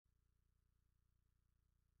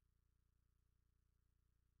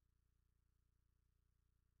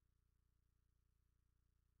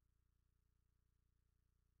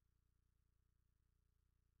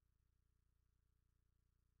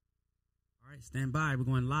All right, stand by. We're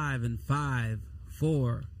going live in 5,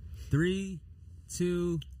 4, 3,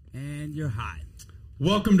 2, and you're hot.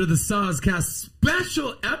 Welcome to the SOSCAST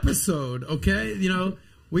special episode, okay? You know,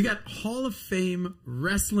 we got Hall of Fame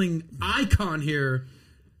wrestling icon here,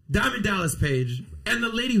 Diamond Dallas Page, and the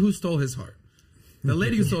lady who stole his heart. The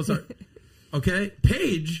lady who stole his heart, okay?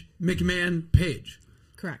 Paige McMahon Page.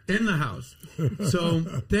 Correct. In the house. So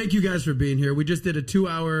thank you guys for being here. We just did a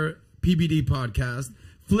 2-hour PBD podcast,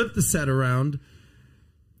 flipped the set around,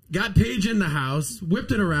 got Paige in the house,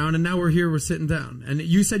 whipped it around, and now we're here, we're sitting down. And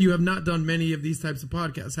you said you have not done many of these types of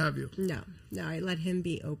podcasts, have you? No, I let him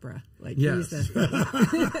be Oprah. Like, yes.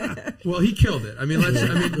 Well, he killed it. I mean,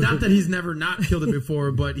 not that he's never not killed it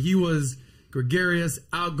before, but he was gregarious,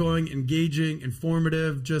 outgoing, engaging,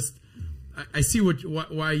 informative. Just, I see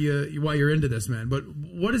why you're into this, man. But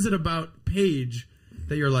what is it about Paige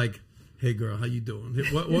that you're like, hey, girl, how you doing?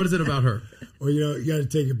 What is it about her? Well, you got to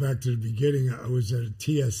take it back to the beginning. I was at a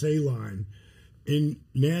TSA line in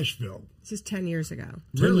Nashville. This is 10 years ago.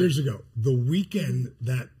 10 years ago. The weekend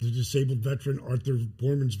that the disabled veteran Arthur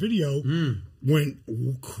Borman's video went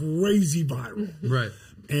crazy viral. Right.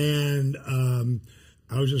 And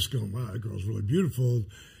I was just going, wow, that girl's really beautiful.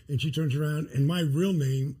 And she turns around, and my real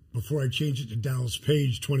name, before I changed it to Dallas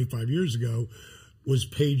Page 25 years ago, was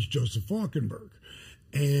Paige Joseph Falkenberg.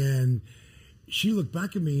 And she looked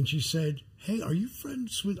back at me and she said, hey, are you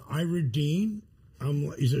friends with Ira Dean?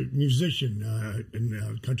 He's a musician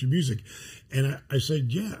in country music. And I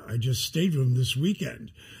said, yeah, I just stayed with him this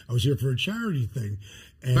weekend. I was here for a charity thing.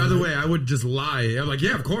 And by the way, I would just lie. I'm like,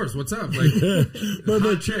 yeah, of course. What's up? Like,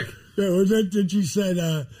 hot chick. Yeah, then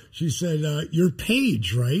she said, you're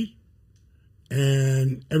Paige, right?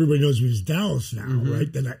 And everybody knows me as Dallas now,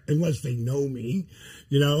 right? Then unless they know me,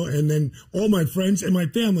 you know. And then all my friends and my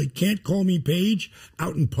family can't call me Paige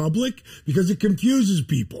out in public because it confuses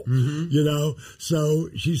people, you know. So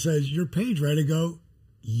she says, "You're Paige, right?" I go,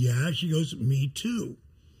 "Yeah." She goes, "Me too."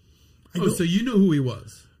 So you knew who he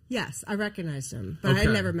was? Yes, I recognized him, but I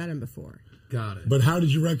had never met him before. Got it. But how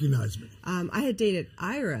did you recognize me? I had dated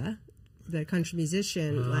Ira, the country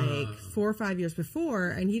musician, like 4 or 5 years before,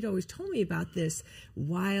 and he'd always told me about this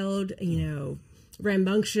wild,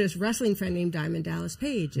 rambunctious wrestling fan named Diamond Dallas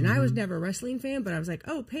Page. And I was never a wrestling fan, but I was like,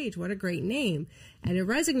 oh, Paige, what a great name. And it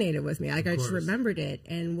resonated with me. Like, I just remembered it.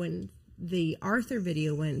 And when the Arthur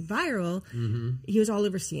video went viral, he was all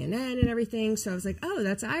over CNN and everything. So I was like, oh,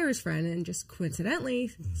 that's Ira's friend. And just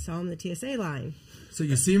coincidentally saw him in the TSA line. So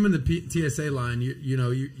you see him in the TSA line.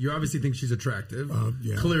 You obviously think she's attractive.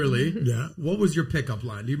 Yeah. Clearly. Yeah. What was your pickup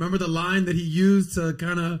line? Do you remember the line that he used to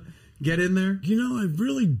kind of get in there? You know, I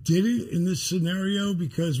really didn't in this scenario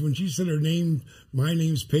because when she said her name, my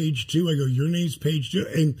name's Paige too. I go, your name's Paige too,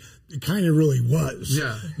 and it kind of really was.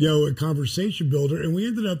 Yeah. A conversation builder, and we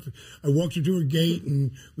ended up. I walked her to her gate,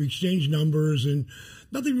 and we exchanged numbers, and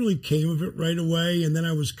nothing really came of it right away. And then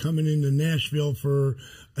I was coming into Nashville for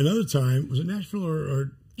another time. Was it Nashville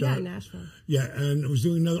or yeah, Nashville. Yeah, and I was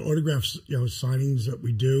doing another autograph, signings that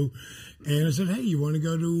we do. And I said, hey, you want to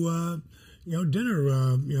go to, dinner?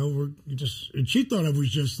 And she thought I was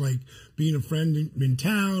just like being a friend in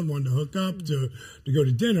town, wanted to hook up to go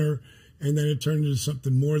to dinner. And then it turned into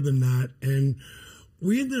something more than that. And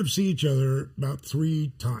we ended up seeing each other about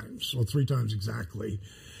 3 times, well, 3 times exactly.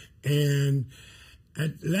 And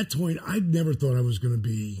at that point, I never thought I was going to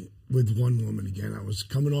be with one woman again. I was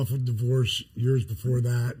coming off of divorce years before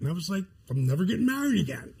that, and I was like, I'm never getting married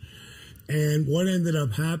again. And what ended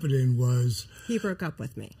up happening was... He broke up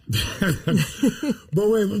with me. But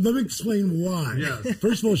wait, let me explain why. Yes.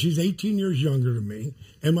 First of all, she's 18 years younger than me,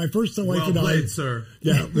 and my first wife and played, sir.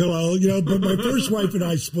 Yeah, but my first wife and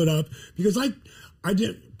I split up because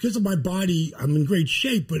because of my body, I'm in great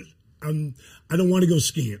shape, but I don't want to go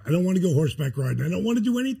skiing. I don't want to go horseback riding. I don't want to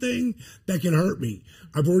do anything that can hurt me.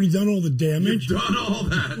 I've already done all the damage. You've done all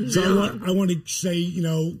that. So I want to say,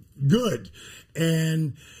 good.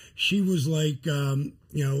 And she was like,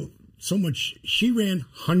 so much. She ran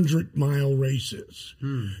 100-mile races.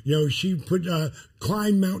 She put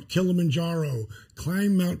climb Mount Kilimanjaro,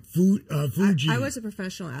 climb Mount Fuji. I was a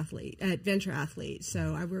professional athlete, adventure athlete.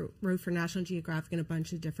 So I wrote for National Geographic and a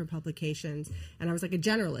bunch of different publications. And I was like a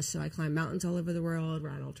generalist. So I climbed mountains all over the world,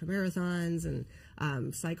 ran ultra marathons, and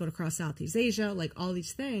cycled across Southeast Asia, like all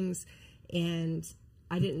these things. And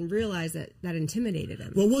I didn't realize that intimidated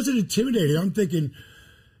him. Well, it wasn't intimidating. I'm thinking...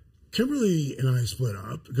 Kimberly and I split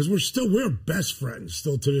up because we're best friends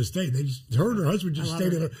still to this day. Her and her husband just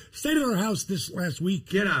stayed at our house this last week.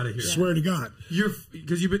 Get out of here! Swear to God.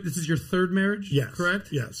 This is your third marriage. Yes,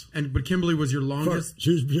 correct. Yes, but Kimberly was your longest.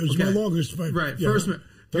 She was my longest. Right. Yeah.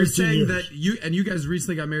 You're saying years. that you guys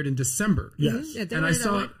recently got married in December. Yes. Yeah, And I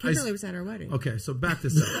saw Kimberly was at our wedding. Okay, so back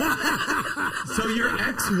this up. So your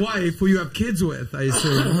ex-wife, who you have kids with, I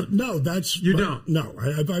assume. No, that's You don't? No,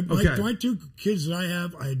 Okay. my two kids that I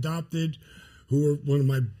have, I adopted, who are one of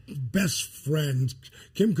my best friends.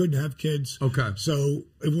 Kim couldn't have kids. Okay. So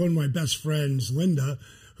one of my best friends, Linda,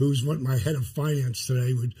 who's my head of finance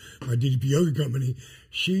today with my DDP yoga company,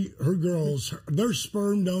 her girls, their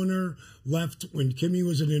sperm donor left when Kimmy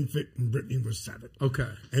was an infant and Brittany was 7. Okay.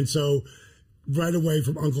 And so right away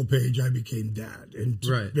from Uncle Page, I became dad. And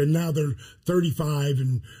Right. and now they're 35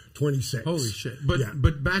 and 26. Holy shit. Yeah.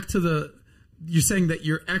 But back to you're saying that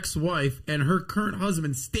your ex-wife and her current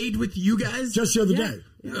husband stayed with you guys? Just the other day.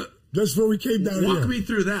 Just before we came down Walk here. me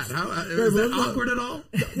through that. Is that awkward at all?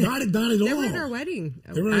 Not at all. They were at our wedding.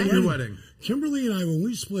 They were At your wedding. Kimberly and I, when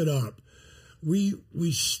we split up, we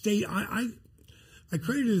stayed. I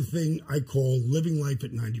created a thing I call living life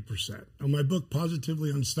at 90%. On my book, Positively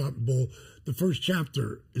Unstoppable, the first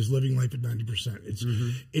chapter is living life at 90%.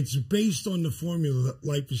 It's based on the formula that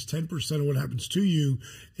life is 10% of what happens to you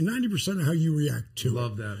and 90% of how you react to it.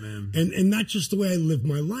 Love that, man. And that's just the way I live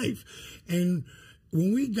my life. And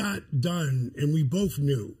when we got done, and we both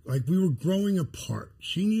knew, like, we were growing apart.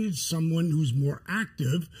 She needed someone who's more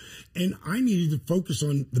active, and I needed to focus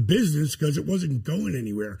on the business because it wasn't going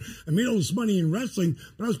anywhere. I made all this money in wrestling,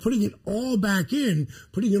 but I was putting it all back in,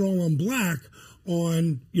 putting it all on black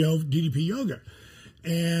on, DDP Yoga.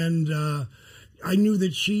 And I knew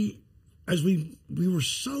that she, as we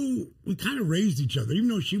kind of raised each other. Even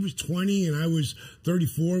though she was 20 and I was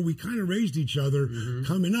 34, we kind of raised each other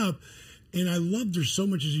coming up. And I loved her so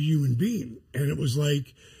much as a human being. And it was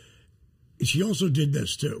like, she also did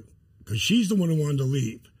this too, because she's the one who wanted to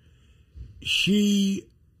leave.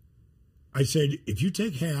 I said, if you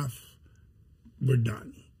take half, we're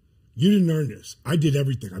done. You didn't earn this. I did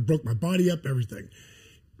everything. I broke my body up, everything.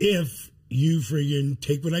 If you friggin'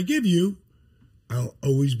 take what I give you, I'll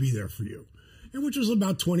always be there for you. And which was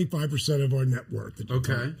about 25% of our net worth at the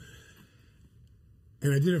time.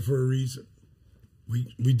 And I did it for a reason.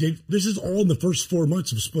 We did. This is all in the first 4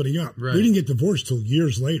 months of splitting up. Right. We didn't get divorced till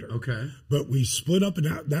years later. Okay. But we split up, and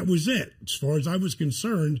that was it, as far as I was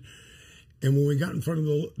concerned. And when we got in front of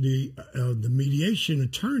the mediation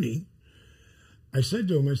attorney, I said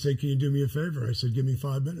to him, I said, "Can you do me a favor?" I said, "Give me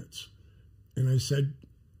 5 minutes." And I said,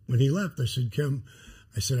 when he left, I said, "Kim,"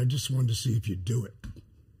 I said, "I just wanted to see if you'd do it."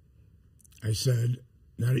 I said,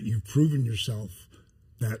 "Now that you've proven yourself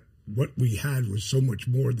that what we had was so much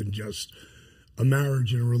more than just a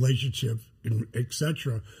marriage and a relationship, and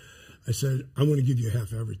etc." I said, "I want to give you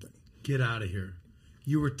half everything." Get out of here.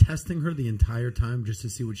 You were testing her the entire time just to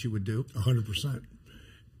see what she would do? 100%.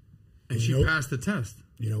 And she passed the test.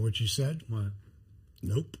 You know what she said? What?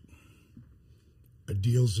 Nope. A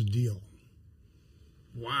deal's a deal.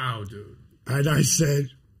 Wow, dude. And I said,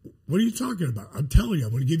 "What are you talking about? I'm telling you,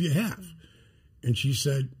 I'm going to give you half." And she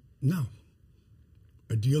said, "No.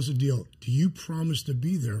 A deal's a deal. Do you promise to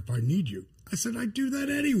be there if I need you?" I said, "I'd do that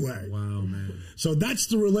anyway." Wow, man. So that's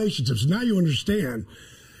the relationship. So now you understand.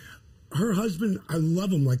 Her husband, I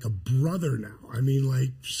love him like a brother now. I mean,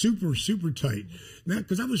 like super, super tight. Now,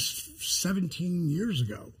 because that was 17 years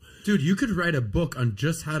ago. Dude, you could write a book on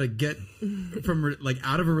just how to get from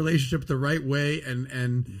out of a relationship the right way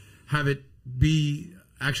and have it be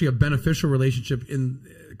actually a beneficial relationship in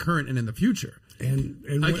current and in the future. And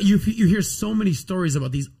you hear so many stories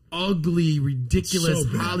about these ugly, ridiculous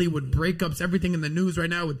So bad. Hollywood breakups, everything in the news right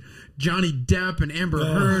now with Johnny Depp and Amber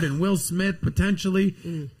Heard and Will Smith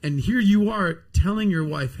potentially. And here you are telling your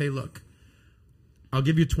wife, "Hey, look, I'll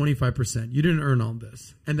give you 25%. You didn't earn all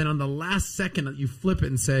this." And then on the last second, you flip it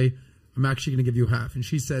and say, "I'm actually going to give you half." And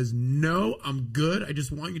she says, "No, I'm good. I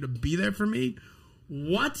just want you to be there for me."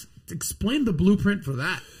 What? Explain the blueprint for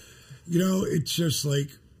that. It's just like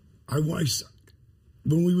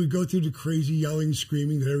when we would go through the crazy yelling,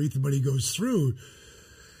 screaming that everybody goes through,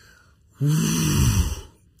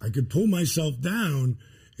 I could pull myself down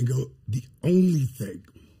and go, the only thing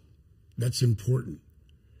that's important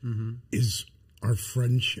is our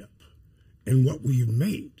friendship and what we've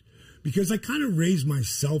made. Because I kind of raised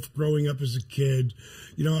myself growing up as a kid.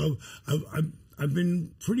 I've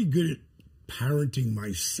been pretty good at parenting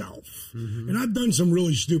myself. And I've done some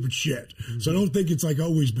really stupid shit. So I don't think it's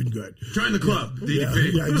always been good. Join the club,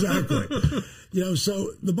 DDP. Yeah, exactly.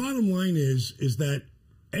 So the bottom line is that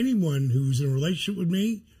anyone who's in a relationship with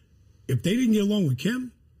me, if they didn't get along with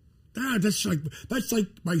Kim, that's like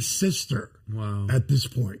my sister. Wow. At this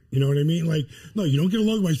point. You know what I mean? Like, no, you don't get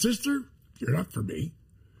along with my sister, you're not for me.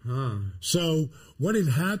 So what had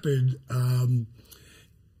happened,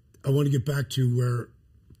 I want to get back to where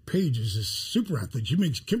Paige is this super athlete. She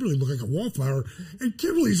makes Kimberly look like a wallflower, and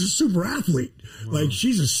Kimberly's a super athlete. Wow. Like,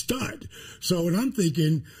 she's a stud. So, and I'm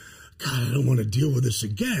thinking, God, I don't want to deal with this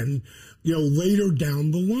again, later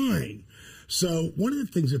down the line. So one of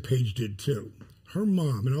the things that Paige did too, her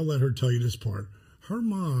mom, and I'll let her tell you this part, her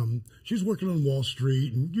mom, she was working on Wall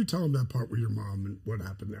Street, and you tell them that part with your mom and what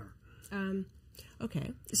happened there.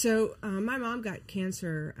 Okay. So my mom got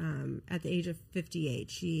cancer at the age of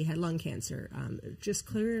 58. She had lung cancer, just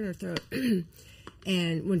clear in her throat.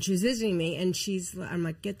 And when she was visiting me, and I'm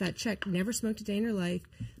like, get that checked. Never smoked a day in her life.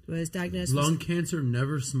 Was diagnosed lung cancer.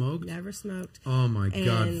 Never smoked. Never smoked. Oh my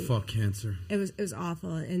God! Fuck cancer. It was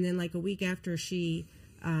awful. And then like a week after she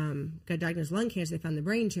got diagnosed with lung cancer, they found the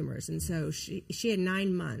brain tumors, and so she had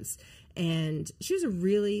 9 months. And she was a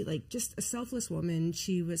really, like, just a selfless woman.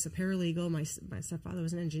 She was a paralegal. My stepfather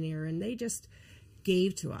was an engineer, and they just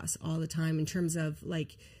gave to us all the time in terms of,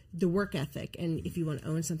 like, the work ethic. And if you want to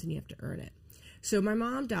own something, you have to earn it. So my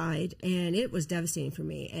mom died, and it was devastating for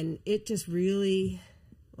me. And it just really,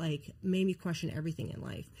 like, made me question everything in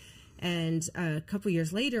life. And a couple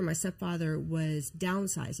years later, my stepfather was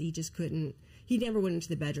downsized. He just couldn't. He never went into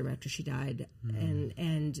the bedroom after she died,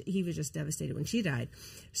 and he was just devastated when she died.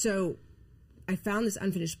 So I found this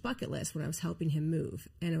unfinished bucket list when I was helping him move,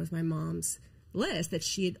 and it was my mom's list that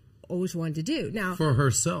she had always wanted to do. Now for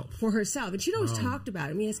herself, and she'd always talked about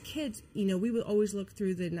it. I mean, as kids, we would always look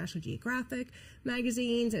through the National Geographic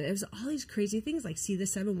magazines, and it was all these crazy things like see the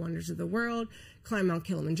 7 wonders of the world, climb Mount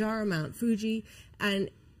Kilimanjaro, Mount Fuji, and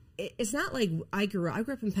it's not like I grew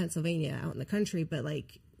up in Pennsylvania, out in the country, but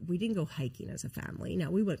like. We didn't go hiking as a family. Now,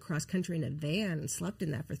 we went cross country in a van and slept in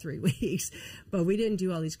that for 3 weeks, but we didn't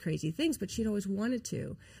do all these crazy things, but she'd always wanted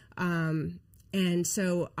to. And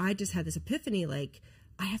so I just had this epiphany, like,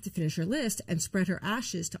 I have to finish her list and spread her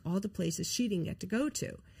ashes to all the places she didn't get to go to.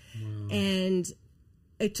 Wow. And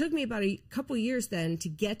it took me about a couple years then to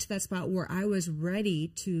get to that spot where I was ready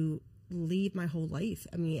to leave my whole life.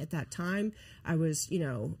 I mean, at that time, I was,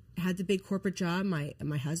 had the big corporate job.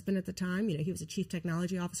 My husband at the time, he was a chief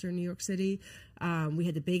technology officer in New York City. We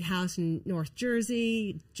had the big house in North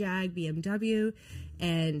Jersey, Jag, BMW.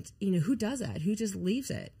 And, who does that? Who just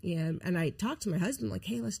leaves it? And I talked to my husband, like,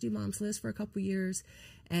 hey, let's do mom's list for a couple years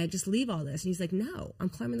and just leave all this. And he's like, no, I'm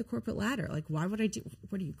climbing the corporate ladder. Like, why would I do?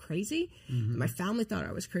 What, are you crazy? Mm-hmm. My family thought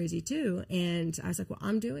I was crazy too. And I was like, well,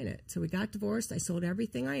 I'm doing it. So we got divorced. I sold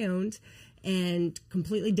everything I owned and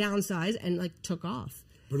completely downsized and like took off.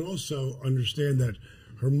 But also understand that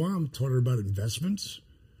her mom taught her about investments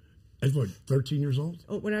at what, 13 years old?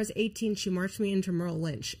 Oh, when I was 18, she marched me into Merrill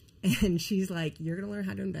Lynch. And she's like, you're going to learn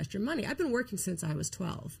how to invest your money. I've been working since I was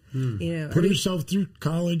 12. Put herself through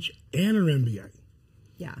college and her MBA.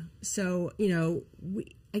 Yeah. So,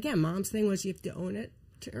 again, mom's thing was you have to own it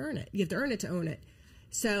to earn it. You have to earn it to own it.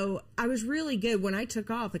 So I was really good when I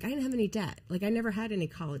took off. Like, I didn't have any debt. Like, I never had any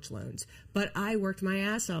college loans. But I worked my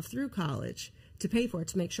ass off through college to pay for it,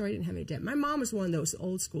 to make sure I didn't have any debt. My mom was one of those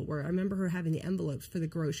old school where I remember her having the envelopes for the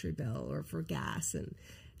grocery bill or for gas. And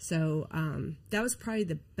so that was probably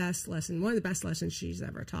the best lesson, one of the best lessons she's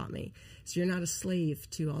ever taught me. So you're not a slave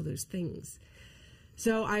to all those things.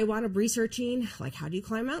 So I wound up researching, like, how do you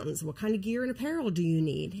climb mountains? What kind of gear and apparel do you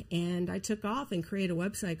need? And I took off and created a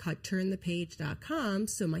website called turnthepage.com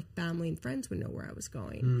so my family and friends would know where I was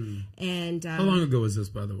going. And how long ago was this,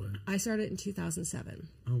 by the way? I started in 2007.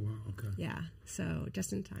 Oh, wow. Okay. Yeah. So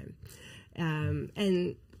just in time.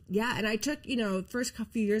 And I took, first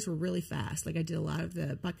few years were really fast. Like, I did a lot of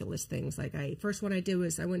the bucket list things. Like, first one I did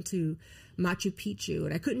was I went to Machu Picchu,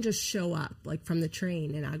 and I couldn't just show up, like, from the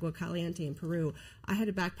train in Agua Caliente in Peru. I had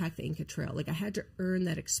to backpack the Inca Trail. Like, I had to earn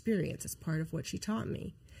that experience as part of what she taught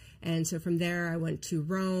me. And so from there, I went to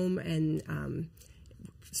Rome and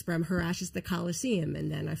spread her ashes at the Colosseum. And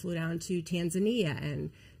then I flew down to Tanzania and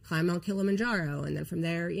climbed Mount Kilimanjaro, and then from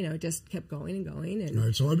there, it just kept going and going. And all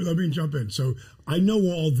right, so let me jump in. So I know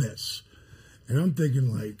all this, and I'm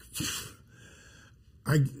thinking like,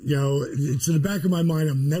 it's in the back of my mind.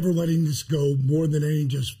 I'm never letting this go more than any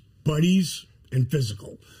just buddies and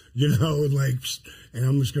physical, and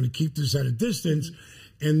I'm just going to keep this at a distance.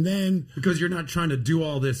 And then because you're not trying to do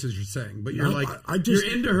all this as you're saying, but you're you're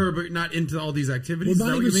into her, but not into all the activities. Well,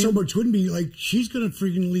 not even so much. Wouldn't be like she's gonna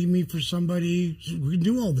freaking leave me for somebody. We can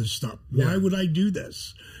do all this stuff. Why would I do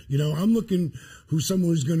this? I'm looking someone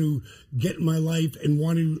who's going to get in my life and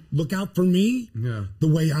want to look out for me. The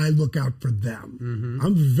way I look out for them. Mm-hmm.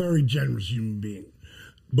 I'm a very generous human being.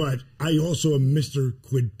 but I also am Mr.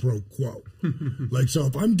 Quid Pro Quo. Like, so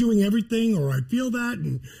if I'm doing everything or I feel that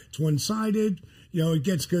and it's one-sided, it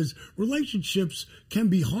gets, because relationships can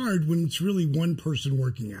be hard when it's really one person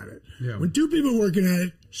working at it. Yeah. When two people are working at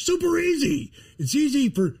it, super easy. It's easy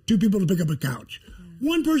for two people to pick up a couch.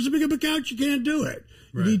 One person pick up a couch, you can't do it.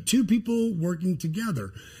 You need two people working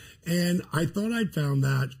together. And I thought I'd found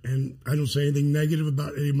that, and I don't say anything negative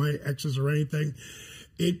about any of my exes or anything.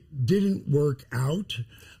 It didn't work out.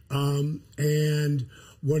 And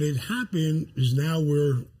what had happened is now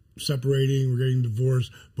we're separating, we're getting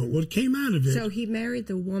divorced. But what came out of it... So he married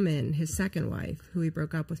the woman, his second wife, who he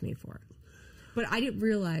broke up with me for. But I didn't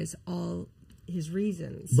realize all his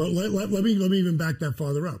reasons. But let me even back that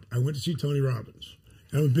farther up. I went to see Tony Robbins.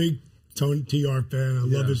 I'm a big Tony TR fan. I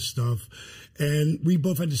love his stuff. And we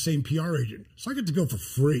both had the same PR agent. So I got to go for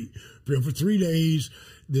free. For 3 days,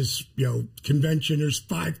 this convention, there's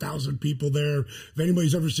 5,000 people there. If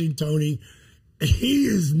anybody's ever seen Tony, I'm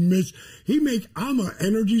an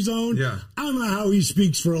energy zone. Yeah. I don't know how he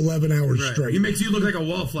speaks for 11 hours straight. He makes you look like a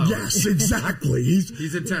wallflower. Yes, exactly.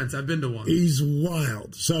 He's intense. I've been to one. He's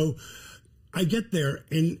wild. So I get there,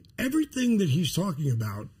 and everything that he's talking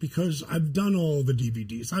about, because I've done all the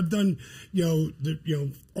DVDs, I've done,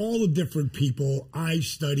 all the different people I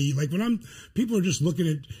study. Like when people are just looking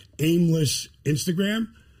at aimless Instagram,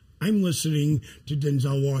 I'm listening to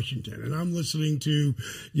Denzel Washington, and I'm listening to,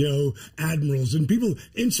 admirals and people,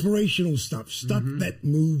 inspirational stuff that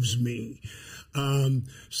moves me.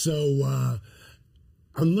 So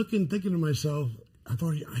I'm thinking to myself, I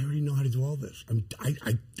already know how to do all this.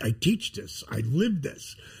 I teach this. I live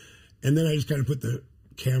this. And then I just kind of put the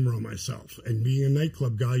camera on myself. And being a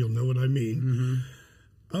nightclub guy, you'll know what I mean. Mm-hmm.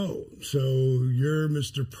 Oh, so you're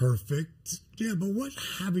Mr. Perfect. Yeah, but what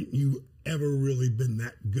haven't you ever really been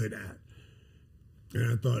that good at?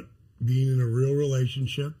 And I thought, being in a real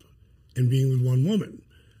relationship and being with one woman.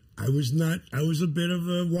 I was a bit of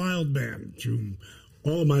a wild man through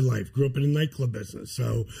all of my life. Grew up in the nightclub business.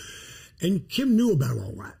 So... And Kim knew about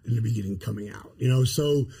all that in the beginning coming out,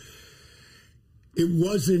 so it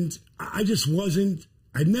wasn't, I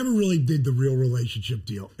never really did the real relationship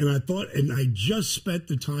deal. And I just spent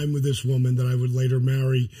the time with this woman that I would later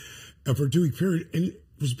marry for a 2-week period. And it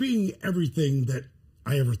was being everything that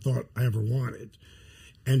I ever thought I ever wanted.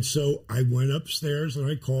 And so I went upstairs and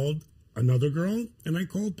I called another girl and I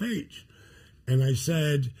called Paige. And I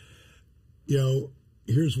said,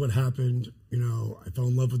 here's what happened. I fell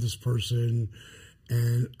in love with this person,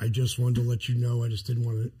 and I just wanted to let you know I just didn't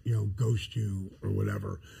want to, ghost you or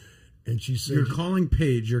whatever. And she said... You're calling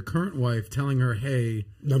Paige, your current wife, telling her, hey,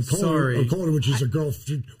 sorry. I'm calling her, which is a girl.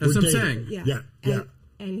 That's what I'm saying. Yeah.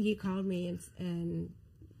 And he called me and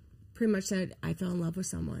pretty much said, I fell in love with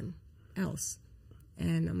someone else.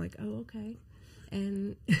 And I'm like, oh, okay.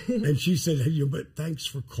 And and she said, hey, but thanks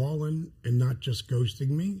for calling and not just ghosting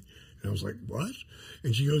me. And I was like, what?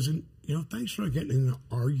 And she goes, and thanks for not getting in an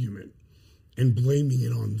argument and blaming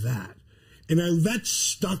it on that. And that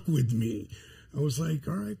stuck with me. I was like,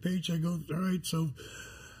 all right, Paige. I go, all right, so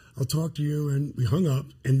I'll talk to you. And we hung up.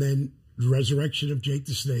 And then the resurrection of Jake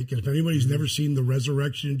the Snake. And if anybody's never seen the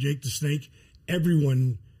resurrection of Jake the Snake,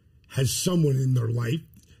 everyone has someone in their life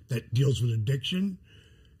that deals with addiction.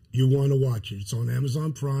 You want to watch it. It's on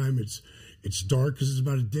Amazon Prime. It's dark because it's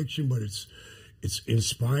about addiction, but it's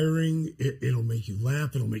inspiring. It'll make you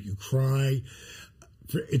laugh. It'll make you cry.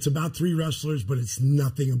 It's about 3 wrestlers, but it's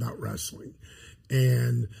nothing about wrestling.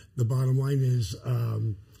 And the bottom line is,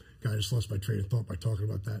 God, I just lost my train of thought by talking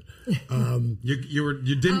about that.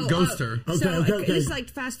 You didn't ghost her. Okay. It's like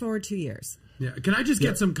fast forward 2 years. Yeah. Can I just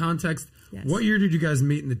get some context? Yes. What year did you guys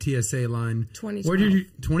meet in the TSA line? 2012.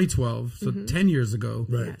 2012. So 10 years ago.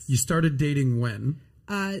 Right. Yes. You started dating when?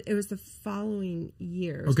 It was the following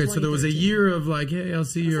year. Okay, so there was a 2013. year of like, hey, I'll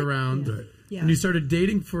see you around. Yeah. And you started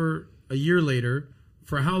dating for a year later.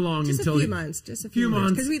 For how long? Just until a few months. Just a few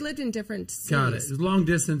months. Because we lived in different cities. Got it. It was long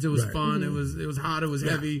distance. It was Right. fun. It was hot. It was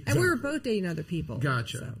heavy. And we were both dating other people.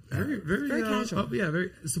 Gotcha. So. Very casual.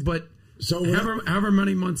 Very. So, So however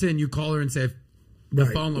many months in, you call her and say, I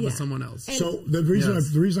fall in love with someone else. So the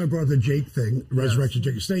reason I brought up the Jake thing, Resurrection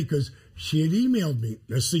Jake Snake, because she had emailed me.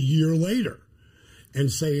 That's a year later, and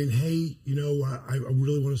saying, "Hey, I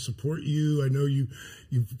really want to support you. I know you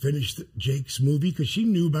finished Jake's movie," because she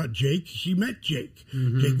knew about Jake. She met Jake.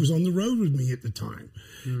 Mm-hmm. Jake was on the road with me at the time,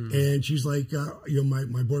 and she's like,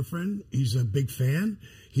 my boyfriend, he's a big fan.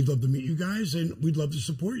 He'd love to meet you guys, and we'd love to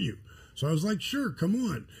support you. So I was like, sure, come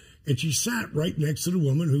on. And she sat right next to the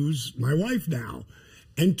woman who's my wife now,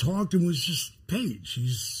 and talked and was just Paige.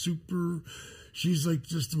 She's like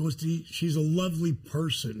just the most. She's a lovely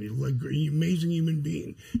person, like an amazing human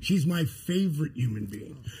being. She's my favorite human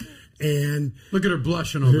being. And look at her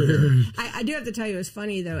blushing over here. I do have to tell you, it was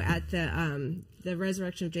funny though at the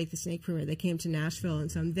Resurrection of Jake the Snake premiere. They came to Nashville,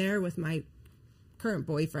 and so I'm there with my current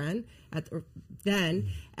boyfriend and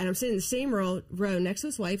I'm sitting in the same row next to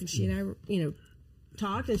his wife, and she and I,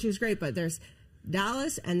 talked, and she was great. But there's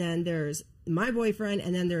Dallas, and then there's my boyfriend,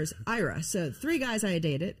 and then there's Ira. So 3 guys I had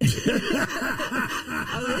dated. We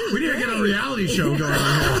need to get a reality show going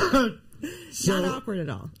on here. Not awkward at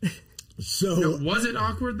all. So was it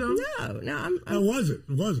awkward though? No. It wasn't.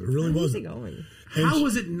 It really wasn't. Going? How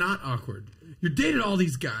was it not awkward? You dated all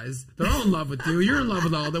these guys. They're all in love with you. You're in love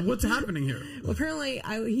with all of them. What's happening here? Well, apparently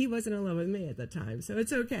he wasn't in love with me at the time, so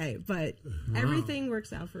it's okay. But everything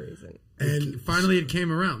works out for a reason. And finally it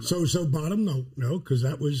came around. So bottom, no, because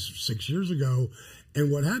that was 6 years ago.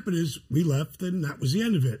 And what happened is we left, and that was the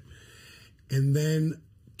end of it. And then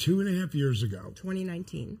 2.5 years ago,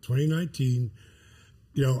 2019,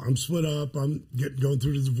 I'm split up. I'm going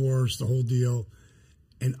through the divorce, the whole deal.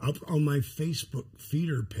 And up on my Facebook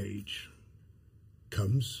feeder page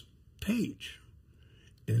comes Paige.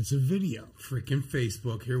 And it's a video. Freaking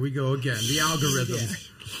Facebook. Here we go again. The algorithm's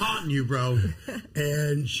haunting you, bro.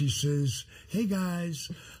 And she says, hey, guys,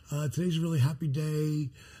 today's a really happy day,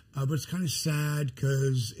 but it's kind of sad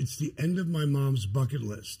because it's the end of my mom's bucket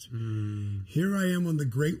list. Here I am on the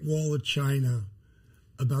Great Wall of China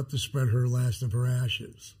about to spread her last of her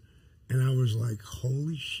ashes. And I was like,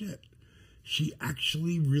 holy shit. She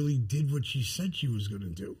actually really did what she said she was going to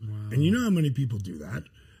do. Wow. And you know how many people do that?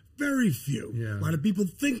 Very few. Yeah. A lot of people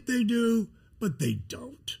think they do, but they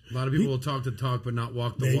don't. A lot of people will talk the talk, but not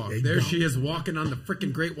walk the walk. There she is walking on the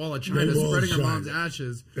freaking Great Wall of China, spreading her mom's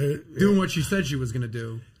ashes, doing what she said she was going to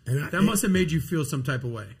do. That must have made you feel some type of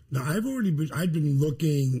way. Now, I've been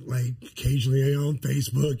looking, like, occasionally on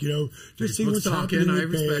Facebook, just seeing what's happening on the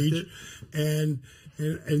page. And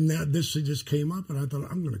now this just came up, and I thought,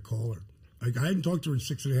 I'm going to call her. Like, I hadn't talked to her in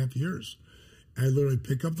 6.5 years. I literally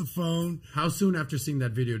pick up the phone. How soon after seeing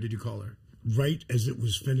that video did you call her? Right as it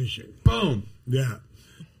was finishing. Boom. Yeah.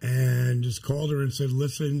 And just called her and said,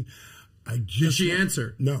 listen, Did she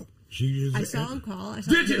answer? No. I saw him call. I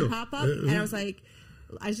saw him pop up, and I was like,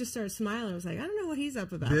 I just started smiling. I was like, I don't know what he's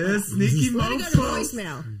up about. This sneaky mofo. Let it go to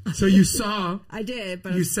voicemail. So you saw. I did,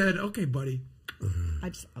 but you said, okay, buddy.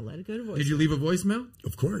 I let it go to voicemail. Did you leave a voicemail?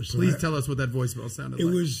 Of course. Please tell us what that voicemail sounded like.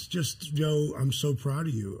 It was just, Joe, I'm so proud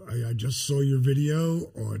of you. I just saw your video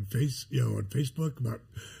on Facebook about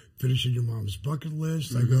finishing your mom's bucket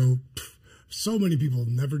list. I go, so many people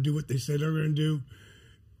never do what they say they're going to do.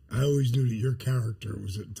 I always knew that your character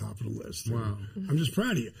was at the top of the list. Wow. I'm just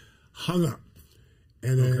proud of you. Hung up.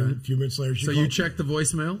 And then a few minutes later, she called. You checked the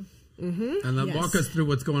voicemail? Mm-hmm. And then walk us through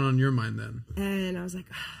what's going on in your mind then. And I was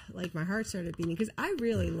like my heart started beating because I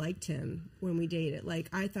really liked him when we dated. Like,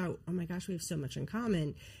 I thought, oh my gosh, we have so much in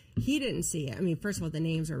common. He didn't see it. I mean, first of all, the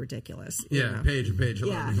names are ridiculous. Yeah, Paige.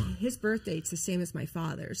 Yeah, his birth date's the same as my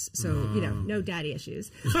father's. So, no daddy issues.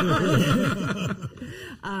 But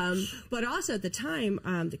also at the time,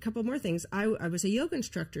 a couple more things. I was a yoga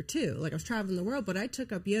instructor too. Like, I was traveling the world, but I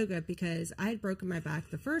took up yoga because I had broken my back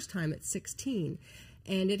the first time at 16.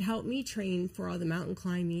 And it helped me train for all the mountain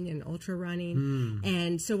climbing and ultra running.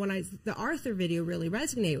 And so the Arthur video really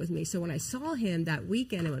resonated with me. So when I saw him that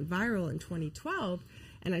weekend, it went viral in 2012,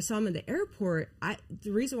 and I saw him in the airport, the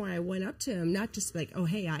reason why I went up to him, not just like, oh,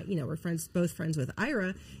 hey, we're friends, both friends with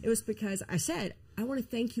Ira, it was because I said, I want to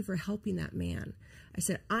thank you for helping that man. I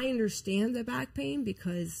said, I understand the back pain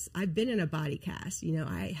because I've been in a body cast.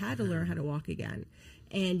 I had to learn how to walk again.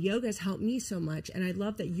 And yoga has helped me so much. And I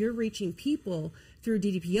love that you're reaching people through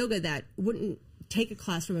DDP yoga that wouldn't take a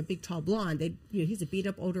class from a big, tall blonde. He's a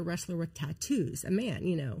beat-up older wrestler with tattoos, a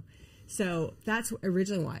man, So that's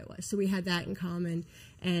originally why it was. So we had that in common.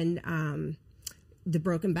 And the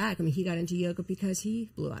broken back, he got into yoga because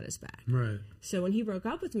he blew out his back. Right. So when he broke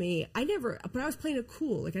up with me, but I was playing it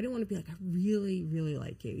cool. Like, I didn't want to be like, I really, really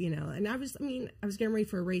like you, And I was getting ready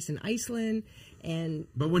for a race in Iceland.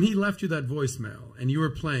 But when he left you that voicemail and you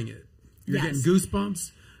were playing it, you're getting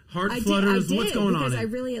goosebumps, heart flutters. What's going on? Because I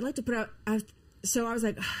really liked to put out. So I was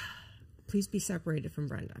like, please be separated from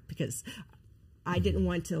Brenda, because I didn't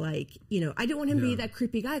want to I didn't want him to be that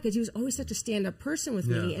creepy guy, because he was always such a stand-up person with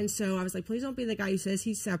me. And so I was like, please don't be the guy who says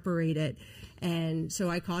he's separated. And so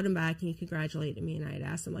I called him back and he congratulated me, and I had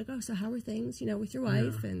asked him oh, so how are things, with your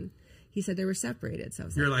wife? And he said they were separated. So I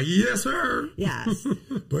was You're like, yes, sir. Yes.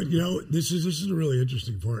 But this is a really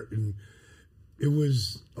interesting part, and it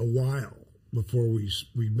was a while before we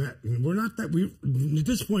met. And we're not that at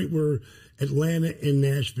this point we're Atlanta and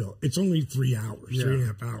Nashville. It's only 3 hours,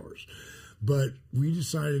 3.5 hours. But we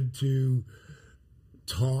decided to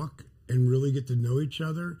talk and really get to know each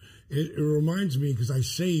other. It reminds me, because I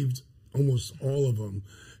saved almost all of them,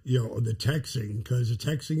 the texting, because the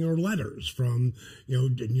texting are letters from,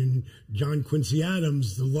 John Quincy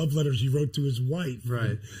Adams, the love letters he wrote to his wife.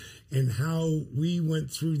 Right. And how we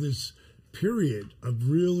went through this period of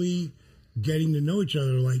really getting to know each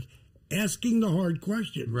other, like asking the hard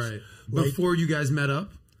questions. Right. Like, Before you guys met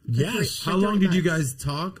up? Yes. How long did you guys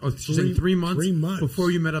talk? Oh, she's saying 3 months? 3 months. Before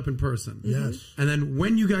you met up in person? Yes. And then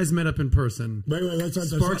when you guys met up in person... Wait, let's not...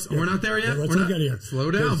 Sparks, we're not there yet? Let's not get here. Slow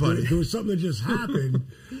down, buddy. There was something that just happened.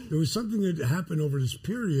 There was something that happened over this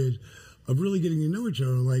period of really getting to know each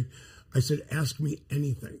other. Like, I said, ask me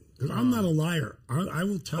anything. Because I'm not a liar. I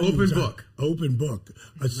will tell you. Open book. Open book.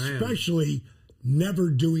 Especially never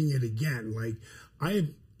doing it again. Like,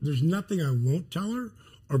 there's nothing I won't tell her,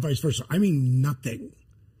 or vice versa. I mean, nothing.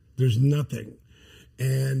 There's nothing.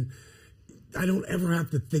 And I don't ever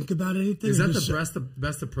have to think about anything. Is that the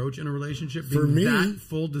best approach in a relationship? Being for me, that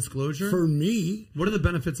full disclosure? For me. What are the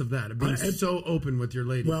benefits of that? Of being so open with your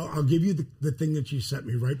lady? Well, I'll give you the thing that she sent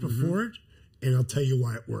me right before it, and I'll tell you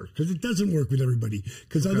why it works. Because it doesn't work with everybody.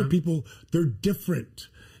 Because other people, they're different.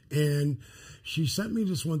 And she sent me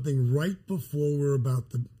this one thing right before we're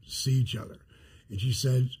about to see each other. And she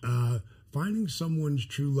said, finding someone's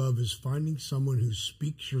true love is finding someone who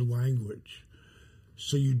speaks your language,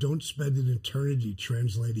 so you don't spend an eternity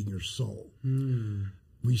translating your soul.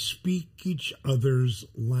 We speak each other's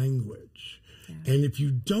language. Yeah. And if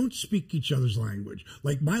you don't speak each other's language,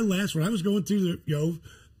 like when I was going through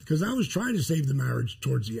because I was trying to save the marriage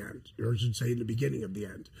towards the end, or I should say in the beginning of the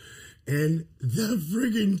end. And the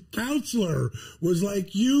friggin' counselor was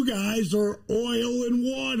like, you guys are oil and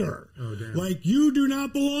water. Oh, damn. Like, you do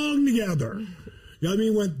not belong together. You know what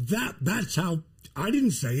I mean? That's how, I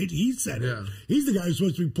didn't say it, he said it. He's the guy who's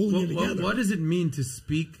supposed to be pulling you together. What does it mean to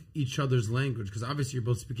speak each other's language? Because obviously you're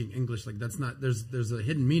both speaking English. Like, that's not, there's a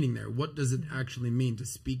hidden meaning there. What does it actually mean to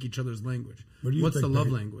speak each other's language? What's the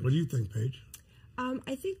love language? What do you think, Paige?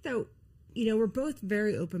 I think that, we're both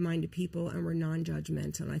very open-minded people, and we're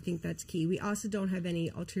non-judgmental, and I think that's key. We also don't have any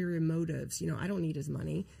ulterior motives. I don't need his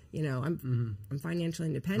money. I'm financially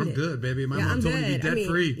independent. I'm good, baby. My mom told me to be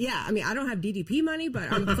debt-free. I don't have DDP money, but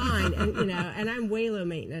I'm fine, and and I'm way low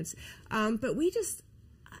maintenance. But we just,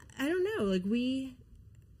 I don't know,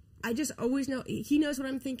 I just always know, he knows what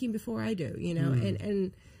I'm thinking before I do,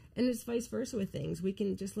 and it's vice versa with things. We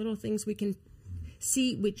can, just little things we can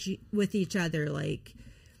see with each other, like,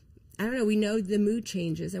 I don't know, we know the mood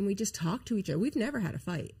changes, and we just talk to each other. We've never had a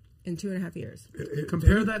fight in 2.5 years.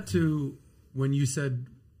 Compare that to when you said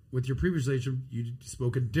with your previous relationship you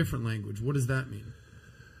spoke a different language. What does that mean?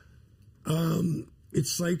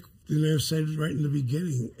 It's like I said right in the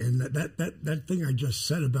beginning, and that thing I just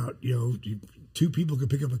said about two people could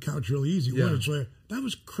pick up a couch really easy. Yeah. That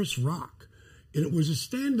was Chris Rock, and it was a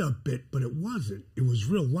stand-up bit, but it wasn't. It was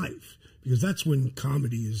real life, because that's when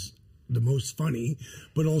comedy is the most funny,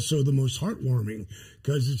 but also the most heartwarming,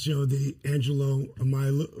 because it's the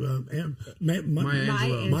Maya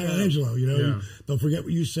Angelou. They'll forget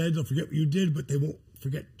what you said, they'll forget what you did, but they won't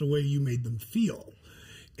forget the way you made them feel.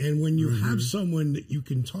 And when you have someone that you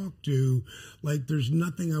can talk to, like, there's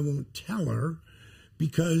nothing I won't tell her,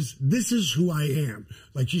 because this is who I am.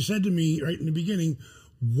 Like she said to me right in the beginning,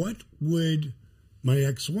 what would my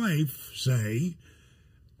ex-wife say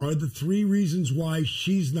are the 3 reasons why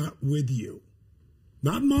she's not with you?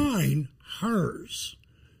 Not mine, hers.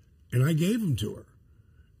 And I gave them to her.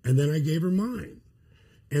 And then I gave her mine.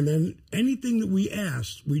 And then anything that we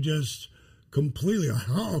asked, we just completely,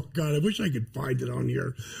 oh God, I wish I could find it on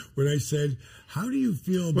here. When I said, how do you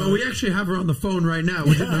feel about... Well, we actually have her on the phone right now.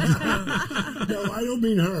 No, I don't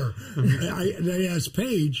mean her. I asked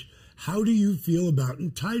Paige, how do you feel about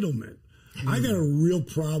entitlement? I got a real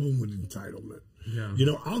problem with entitlement.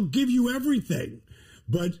 Yeah. I'll give you everything,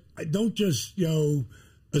 but I don't just,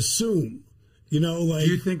 assume, Do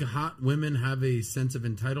you think hot women have a sense of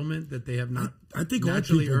entitlement that they have not I think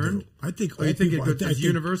naturally all people earned? do. I think all you think people, it's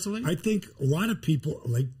universally? I think a lot of people,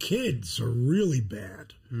 like kids, are really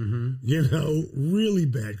bad. Really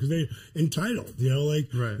bad, because they're entitled.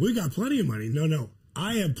 Right. We got plenty of money. No,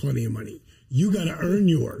 I have plenty of money. You got to earn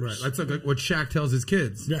yours. Right. That's like what Shaq tells his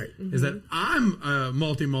kids. Right. Is that I'm a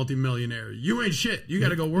multi-millionaire. You ain't shit. You got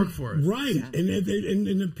to go work for it. Right. Yeah. And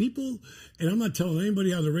the people, and I'm not telling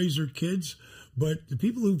anybody how to raise their kids, but the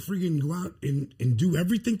people who freaking go out and do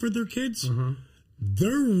everything for their kids,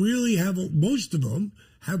 they're really most of them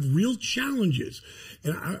have real challenges.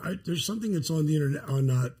 And there's something that's on the internet,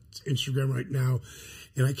 on Instagram right now,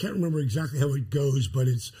 and I can't remember exactly how it goes, but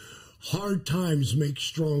it's hard times make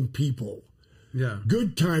strong people. Yeah.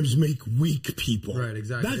 Good times make weak people. Right,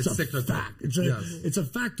 exactly. That's it's a fact. It's a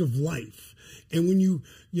fact of life. And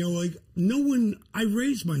when I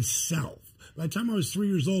raised myself. By the time I was 3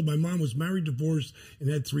 years old, my mom was married, divorced, and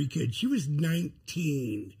had 3 kids. She was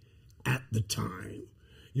 19 at the time.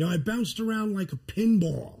 I bounced around like a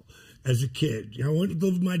pinball as a kid. I went to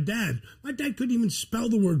live with my dad. My dad couldn't even spell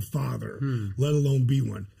the word father, let alone be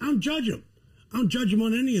one. I don't judge him. I don't judge him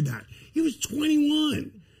on any of that. He was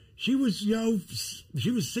 21. She was,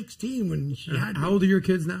 she was 16 when she had me. How old are your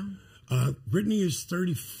kids now? Brittany is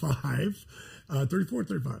 35, 34,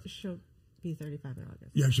 35. She'll be 35 in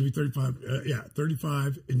August. Yeah, she'll be 35.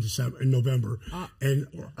 35 in November, and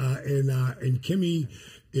Kimmy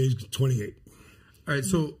is 28. All right,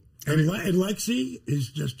 so and Lexi is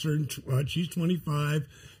just turned. She's 25,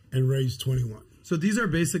 and Ray's 21. So these are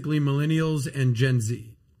basically millennials and Gen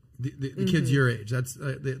Z, the kids your age. That's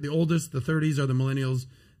the oldest. The 30s are the millennials.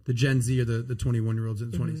 The Gen Z are the 21-year-olds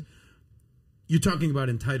and the 20s. You're talking about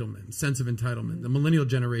entitlement, sense of entitlement. The millennial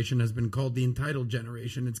generation has been called the entitled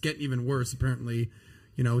generation. It's getting even worse, apparently.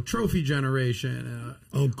 Trophy generation.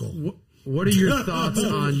 Uncle. What are your thoughts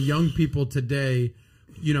on young people today?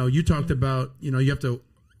 You talked about, you have to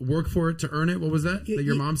work for it to earn it. What was that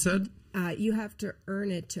your mom said? You have to earn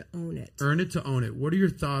it to own it. Earn it to own it. What are your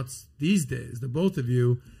thoughts these days, the both of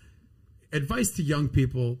you? Advice to young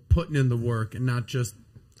people putting in the work and not just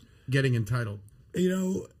getting entitled.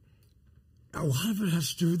 A lot of it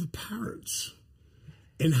has to do with the parents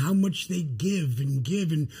and how much they give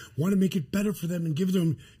and want to make it better for them and give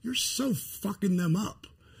them. You're so fucking them up.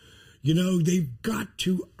 They've got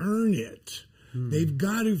to earn it. They've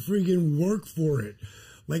got to freaking work for it.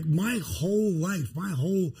 Like my whole life,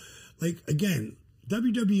 again,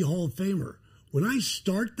 WWE Hall of Famer. When I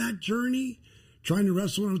start that journey, trying to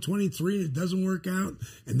wrestle when I'm 23 and it doesn't work out,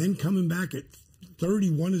 and then coming back at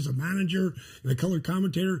 31 as a manager and a color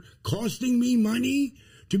commentator, costing me money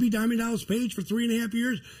to be Diamond Dallas Page for 3.5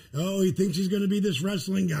 years. Oh, he thinks he's going to be this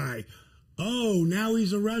wrestling guy. Oh, now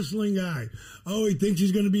he's a wrestling guy. Oh, he thinks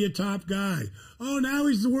he's going to be a top guy. Oh, now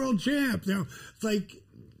he's the world champ. Now, it's like,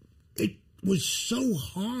 it was so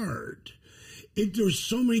hard. There was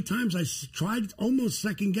so many times I tried to almost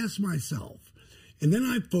second guess myself. And then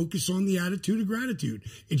I focus on the attitude of gratitude.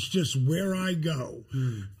 It's just where I go.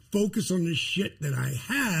 Focus on the shit that I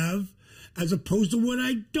have as opposed to what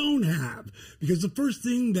I don't have. Because the first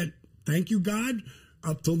thing that, thank you, God,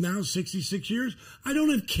 up till now, 66 years, I don't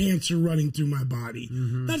have cancer running through my body.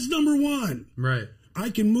 That's number one. Right. I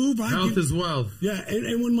can move. Health is wealth. Yeah,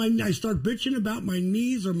 and when I start bitching about my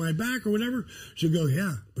knees or my back or whatever, she'll go,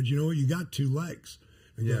 yeah, but you know what? You got 2 legs.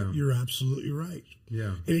 Go, you're absolutely right.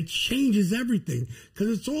 Yeah. And it changes everything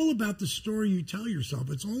because it's all about the story you tell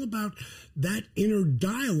yourself. It's all about that inner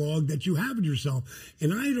dialogue that you have with yourself.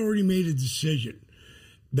 And I had already made a decision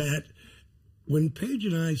that when Paige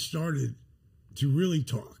and I started to really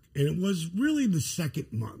talk, and it was really the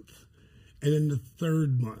 2nd month and in the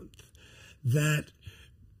 3rd month, that,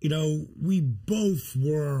 we both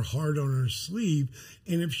wore our heart on our sleeve.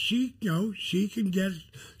 And if she, she can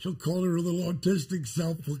she'll call her little autistic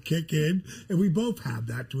self will kick in. And we both have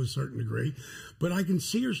that to a certain degree. But I can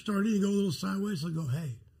see her starting to go a little sideways. I'll go,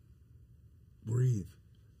 hey, breathe.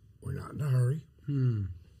 We're not in a hurry.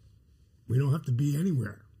 We don't have to be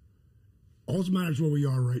anywhere. All that matters where we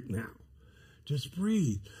are right now. Just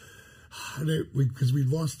breathe. Because we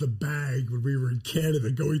lost the bag when we were in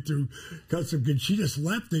Canada going through customs. She just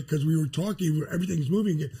left it because we were talking, everything's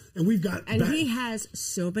moving, and we've got and bags. He has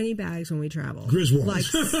so many bags when we travel. Griswolds. Like,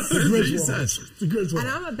 the Griswolds. And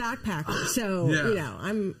I'm a backpacker, so,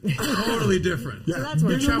 I'm... totally different. Yeah. So that's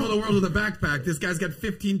you travel the world with a backpack. This guy's got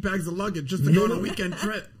 15 bags of luggage just to go on a weekend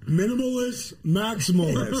trip. Minimalist,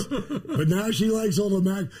 maximalist. But now she likes all the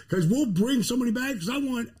bags, because we'll bring so many bags, because I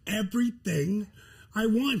want everything I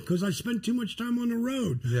want, because I spend too much time on the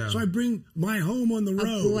road. Yeah. So I bring my home on the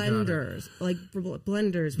road. Blenders, like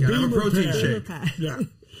blenders. Yeah, have a protein shake. Yeah.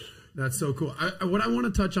 That's so cool. What I want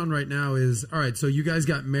to touch on right now is, all right, so you guys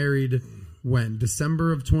got married when?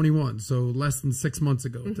 December of 21, so less than 6 months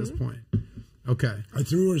ago at this point. Okay. I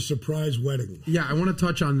threw her a surprise wedding. Yeah, I want to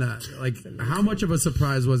touch on that. Like, how much of a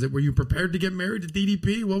surprise was it? Were you prepared to get married to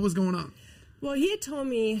DDP? What was going on? Well, he had told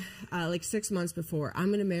me 6 months before, I'm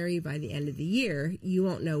going to marry you by the end of the year. You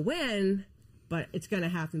won't know when, but it's going to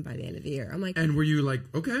happen by the end of the year. I'm like... And were you like,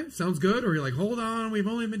 okay, sounds good? Or you're like, hold on, we've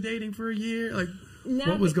only been dating for a year? Like,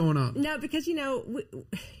 what was going on? No, because,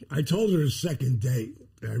 I told her the second date.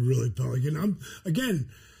 I really felt like, and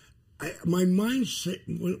my mindset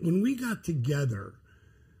when we got together,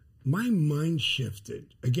 my mind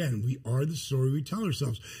shifted. Again, we are the story we tell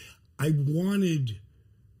ourselves. I didn't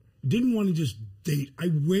want to just date.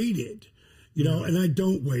 I waited, and I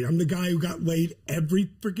don't wait. I'm the guy who got laid every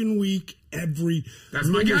freaking week. That's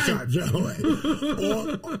my guy.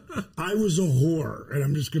 I was a whore, and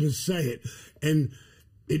I'm just going to say it. And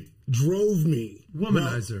it drove me.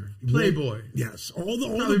 Womanizer, playboy. Yes,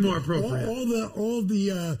 Probably more appropriate. All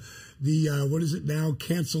the what is it now?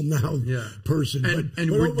 Cancel now person.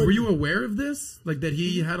 Were you aware of this? Like that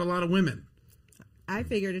he had a lot of women? I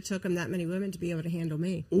figured it took him that many women to be able to handle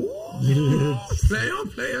me. Ooh.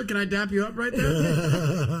 Player. Can I dap you up right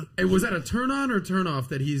there? Hey, was that a turn on or turn off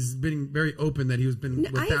that he's been very open that he's been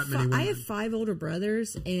with that many women? I have 5 older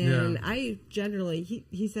brothers, and I generally,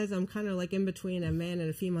 he says I'm kind of like in between a man and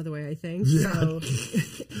a female the way I think. Yeah. So.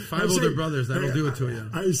 5 older brothers, that'll do it to you.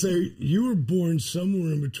 I say you were born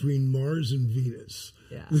somewhere in between Mars and Venus.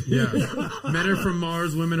 Yeah. Men are from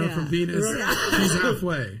Mars, women are from Venus. Yeah. She's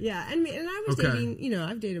halfway. Yeah, and I was dating,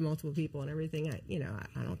 I've dated multiple people and everything. I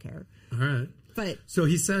don't care. All right. But so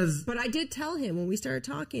he says. But I did tell him when we started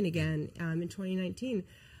talking again in 2019,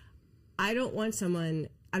 I don't want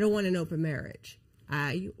an open marriage.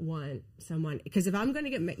 I want someone, because if I'm going to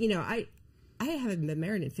get, I haven't been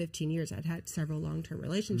married in 15 years. I'd had several long-term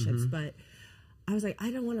relationships, but I was like, I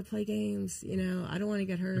don't want to play games, I don't want to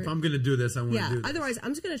get hurt. If I'm going to do this, I want to do this. Otherwise,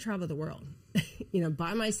 I'm just going to travel the world,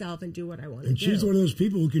 by myself and do what I want to do. And she's one of those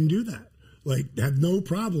people who can do that. Like, have no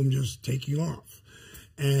problem just taking off.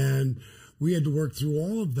 And we had to work through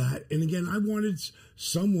all of that. And again, I wanted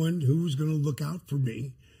someone who was going to look out for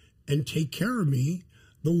me and take care of me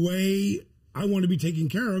the way I want to be taken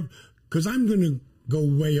care of, because I'm going to go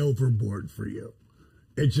way overboard for you.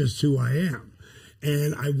 It's just who I am.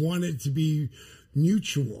 And I want it to be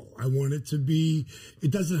mutual. I want it to be,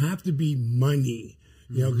 it doesn't have to be money,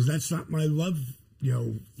 because that's not my love,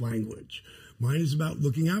 language. Mine is about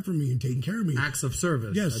looking out for me and taking care of me. Acts of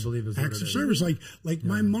service, yes, I believe is acts what it of service. Like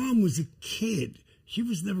my mom was a kid. She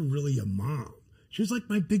was never really a mom. She was like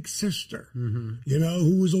my big sister,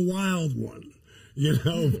 who was a wild one,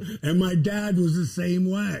 and my dad was the same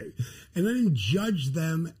way. And I didn't judge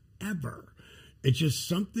them ever. It's just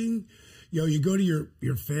something, you go to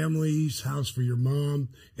your family's house for your mom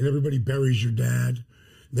and everybody buries your dad.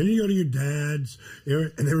 Then you go to your dad's,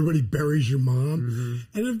 and everybody buries your mom.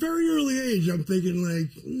 And at a very early age, I'm thinking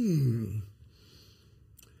like,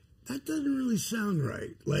 that doesn't really sound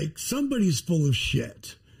right. Like, somebody's full of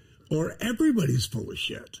shit, or everybody's full of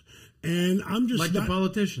shit. And I'm just like the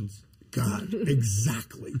politicians. God,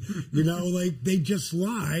 exactly. Like they just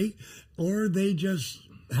lie, or they just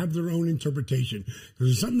have their own interpretation.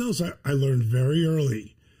 There's something else I learned very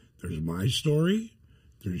early. There's my story,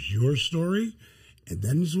 there's your story, and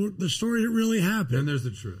then there's the story that really happened. Then there's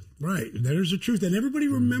the truth. Right. And then there's the truth. And everybody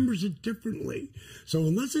remembers it differently. So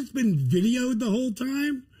unless it's been videoed the whole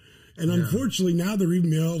time, and unfortunately now they're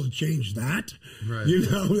even able to change that. Right.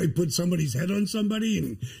 They put somebody's head on somebody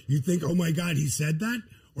and you think, oh my God, he said that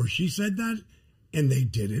or she said that, and they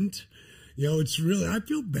didn't. It's really, I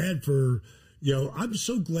feel bad for, I'm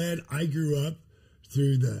so glad I grew up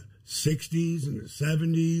through the 60s and the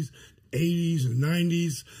 70s, 80s and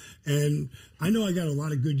 90s. And I know I got a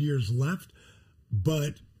lot of good years left,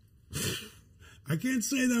 but I can't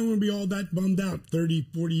say that I'm going to be all that bummed out 30,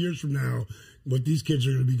 40 years from now, what these kids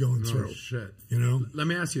are going to be going through. Oh, shit. Let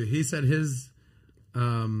me ask you, he said his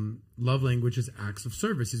love language is acts of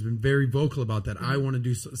service. He's been very vocal about that. I want to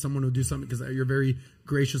do, someone will do something because you're a very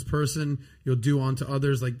gracious person. You'll do unto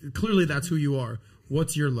others. Like, clearly that's who you are.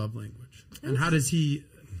 What's your love language? And how does he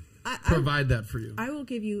provide that for you? I will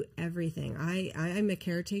give you everything. I'm a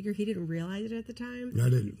caretaker. He didn't realize it at the time. I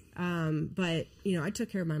didn't. But I took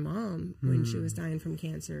care of my mom when she was dying from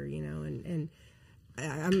cancer. And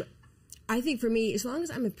I think for me, as long as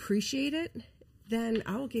I'm appreciated, then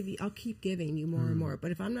I'll keep giving you more and more.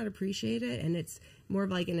 But if I'm not appreciated and it's more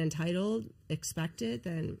of like an entitled, expected,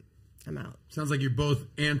 then I'm out. Sounds like you're both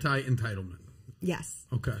anti-entitlement. Yes.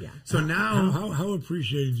 Okay. Yeah. So now, how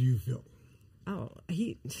appreciated do you feel? Oh,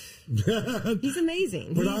 he's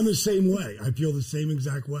amazing. But I'm the same way. I feel the same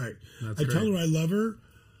exact way. I tell her I love her,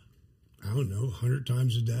 I don't know, 100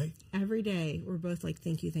 times a day. Every day, we're both like,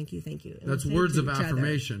 thank you, thank you, thank you. And that's words of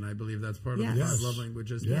affirmation. I believe that's part of the love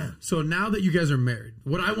languages. Yeah. So now that you guys are married,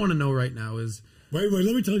 what I want to know right now is... Wait,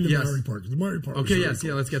 let me tell you the married part. The married part. Okay, yes,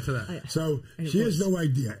 let's get to that. So she has no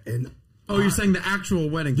idea. And you're saying the actual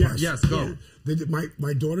wedding part. Yes, go. Yeah.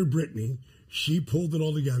 My daughter, Brittany, she pulled it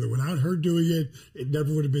all together. Without her doing it, it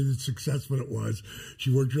never would have been as successful as it was.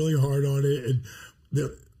 She worked really hard on it. And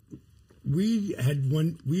we had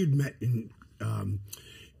met in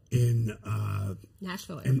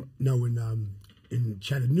Nashville. In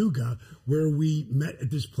Chattanooga, where we met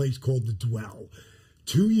at this place called The Dwell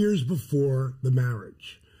 2 years before the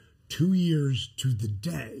marriage. 2 years to the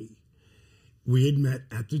day, we had met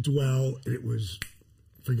at The Dwell, and it was,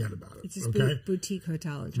 forget about it. It's this boutique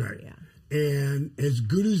hotel in China, right. And as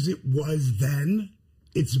good as it was then,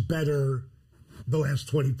 it's better the last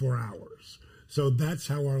 24 hours. So that's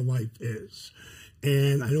how our life is.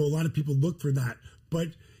 And I know a lot of people look for that, but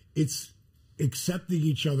it's accepting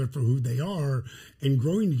each other for who they are and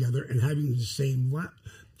growing together and having the same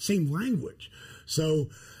language. So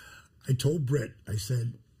I told Britt, I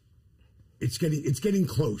said, it's getting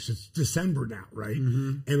close. It's December now, right?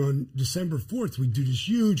 Mm-hmm. And on December 4th, we do this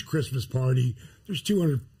huge Christmas party. There's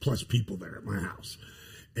 200 plus people there at my house.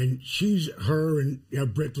 And her and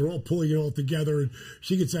Britt, they're all pulling it all together. And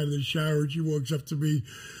she gets out of the shower and she walks up to me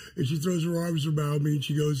and she throws her arms around me and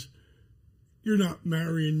she goes, "You're not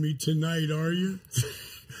marrying me tonight, are you?"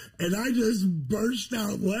 And I just burst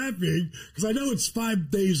out laughing because I know it's 5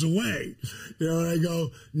 days away. And I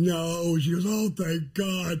go, "No." She goes, "Oh, thank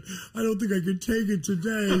God. I don't think I can take it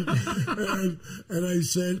today." and I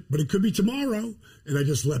said, "But it could be tomorrow." And I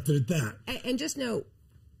just left it at that. And just know,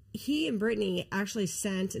 he and Brittany actually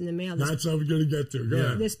sent in the mail That's how we're going to get to. Go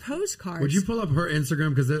ahead. This postcard. Would you pull up her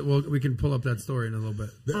Instagram? Because we can pull up that story in a little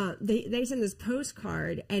bit. They sent this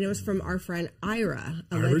postcard, and it was from our friend Ira,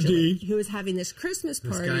 allegedly, who was having this Christmas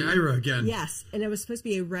party. This guy Ira again. Yes, and it was supposed to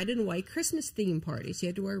be a red and white Christmas theme party, so you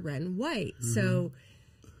had to wear red and white. Mm-hmm. So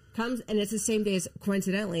comes, and it's the same day as,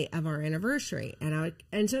 coincidentally, of our anniversary.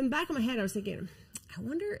 And so in the back of my head, I was thinking, I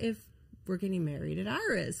wonder if we're getting married at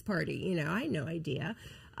Ira's party. I had no idea.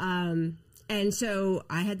 And so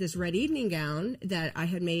I had this red evening gown that I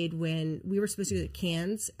had made when we were supposed to go to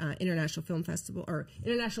Cannes International Film Festival or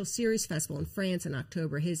International Series Festival in France in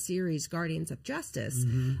October. His series, Guardians of Justice,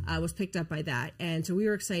 was picked up by that. And so we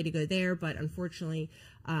were excited to go there, but unfortunately,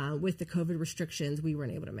 with the COVID restrictions, we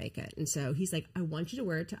weren't able to make it. And so he's like, "I want you to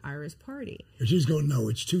wear it to Ira's party." And she's going, "No,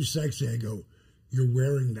 it's too sexy." I go, "You're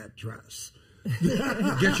wearing that dress."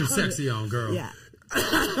 Get your sexy on, girl. Yeah.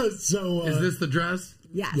 So is this the dress?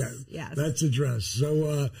 Yes. Yeah, yes. That's a dress.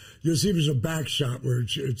 So you'll see there's a back shot where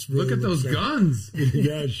it's really look at those guns.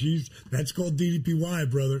 Yeah, that's called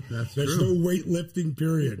DDPY, brother. That's true. No weightlifting,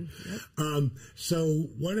 period. Yep. So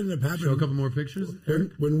what ended up happening? Show a couple more pictures.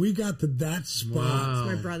 When we got to that spot, wow.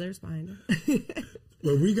 My brother's behind it.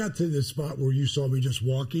 When we got to the spot where you saw me just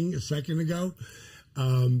walking a second ago,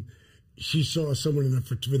 she saw someone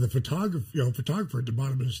with a photographer at the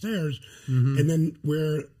bottom of the stairs, and then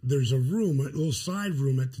where there's a little side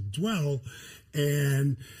room at the Dwell,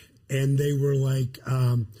 and they were like,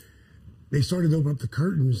 they started to open up the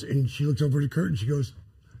curtains, and she looked over the curtain. She goes,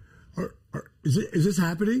 "Is this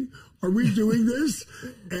happening? Are we doing this?"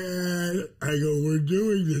 And I go, "We're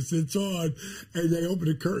doing this. It's on." And they open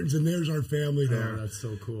the curtains, and there's our family there. Oh, that's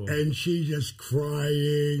so cool. And she just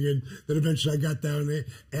crying. And then eventually I got down and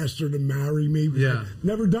asked her to marry me. Yeah. I've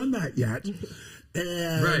never done that yet.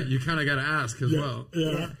 And right. You kind of got to ask as well.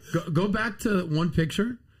 Yeah. Go back to one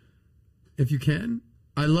picture, if you can.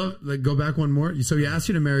 I love, go back one more. So he asked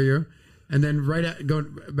you to marry her, and then go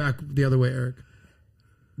back the other way, Eric.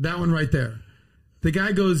 That one right there. The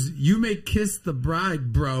guy goes, "You may kiss the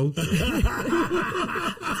bride, bro."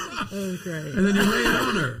 Oh, great. And then you lay it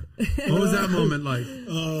on her. What was that moment like?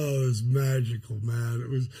 Oh, it was magical, man. It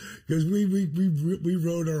was because we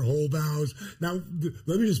wrote our whole vows. Now,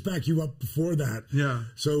 let me just back you up before that. Yeah.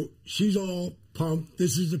 So she's all pumped.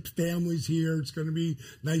 This is the family's here. It's going to be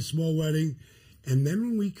a nice small wedding. And then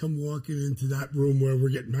when we come walking into that room where we're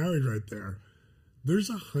getting married right there, there's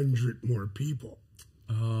 100 more people.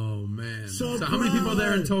 Oh, man. So how many people are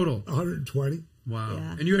there in total? 120. Wow.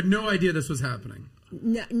 Yeah. And you had no idea this was happening?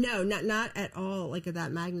 No, not at all, like of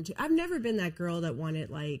that magnitude. I've never been that girl that wanted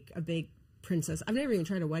like a big princess. I've never even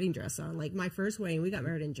tried a wedding dress on. Like my first wedding, we got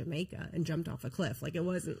married in Jamaica and jumped off a cliff. Like it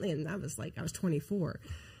wasn't, and I was 24.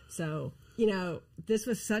 So, this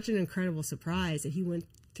was such an incredible surprise that he went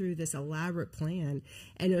through this elaborate plan.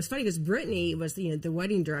 And it was funny because Brittany was the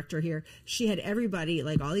wedding director here. She had everybody,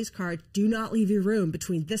 like all these cards, "Do not leave your room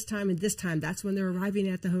between this time and this time. That's when they're arriving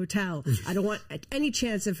at the hotel. I don't want any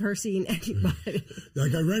chance of her seeing anybody."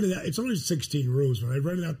 Like I rented out, it's only 16 rooms, but I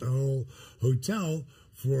rented out the whole hotel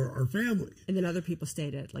for our family. And then other people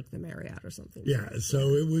stayed at like the Marriott or something. Yeah,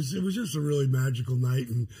 so it was just a really magical night,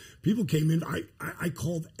 and people came in. I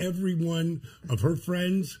called every one of her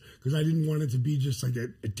friends because I didn't want it to be just like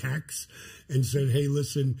a text, and said, "Hey,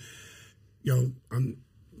 listen, I'm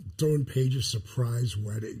throwing Paige a surprise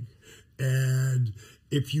wedding." And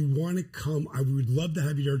if you want to come, I would love to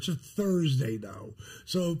have you there. It's a Thursday, though.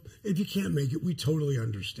 So if you can't make it, we totally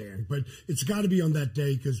understand. But it's got to be on that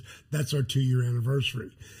day because that's our 2-year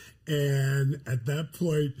anniversary. And at that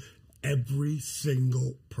point, every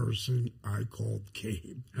single person I called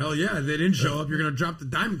came. Hell yeah, they didn't show up. You're going to drop the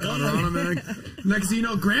diamond cutter on them. And next thing you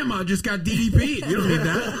know, grandma just got DDP. You don't need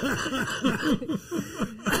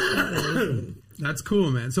that. That's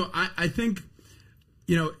cool, man. So I think,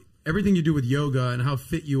 everything you do with yoga and how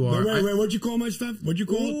fit you are. Wait, what'd you call my stuff? What'd you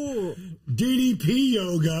call it? DDP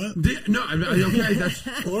yoga. Okay, that's...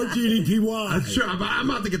 Or DDPY. Sure, I'm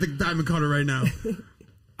about to get the diamond cutter right now.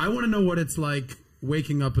 I want to know what it's like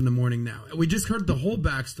waking up in the morning now. We just heard the whole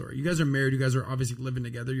backstory. You guys are married. You guys are obviously living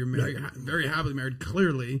together. You're married, very happily married,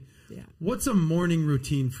 clearly. Yeah. What's a morning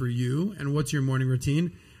routine for you, and what's your morning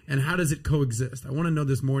routine, and how does it coexist? I want to know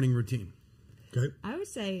this morning routine. Okay. I would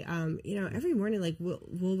say, every morning, like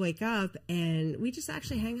we'll wake up and we just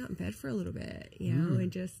actually hang out in bed for a little bit, and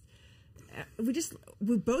just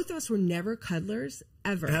both of us were never cuddlers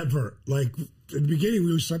ever. Like at the beginning,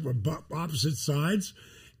 we were stuck with opposite sides,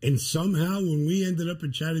 and somehow when we ended up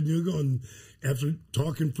in Chattanooga, and after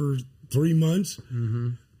talking for 3 months,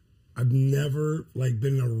 I've never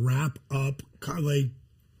been a wrap up,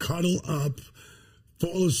 cuddle up.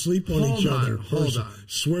 Fall asleep on each other. Hold on.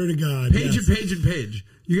 Swear to God. Paige and Paige.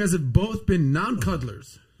 You guys have both been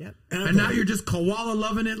non-cuddlers. Yep. And now you're just koala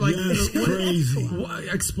loving it? Crazy.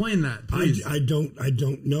 Explain that, please. I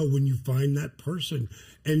don't know when you find that person.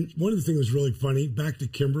 And one of the things was really funny, back to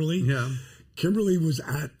Kimberly. Yeah. Kimberly was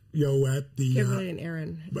at the... Kimberly and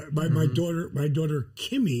Aaron. My daughter,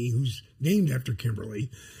 Kimmy, who's named after Kimberly,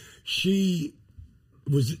 she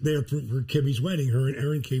was there for Kimmy's wedding. Her and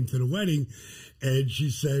Aaron came to the wedding. And she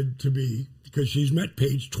said to me, because she's met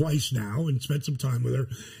Paige twice now and spent some time with her,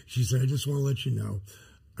 she said, I just want to let you know,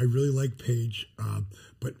 I really like Paige.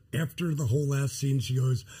 But after the whole last scene, she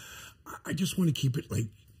goes, I just want to keep it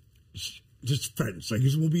just friends.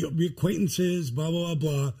 We'll be acquaintances, blah, blah, blah,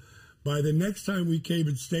 blah. By the next time we came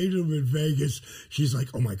and stayed with them in Vegas, she's like,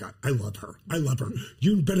 oh my God, I love her.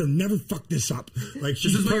 You better never fuck this up. This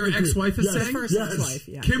is what your ex-wife is saying? First ex-wife,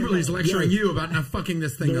 yeah. Kimberly's lecturing you about not fucking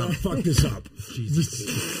this thing up. Not fuck this up.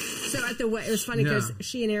 So it was funny because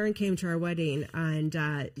she and Aaron came to our wedding, and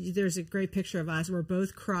there's a great picture of us. We're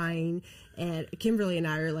both crying, and Kimberly and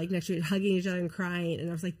I are next to each other, hugging each other and crying. And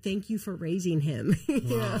I was like, "Thank you for raising him."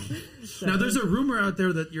 Wow. So. Now, there's a rumor out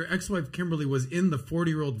there that your ex-wife Kimberly was in the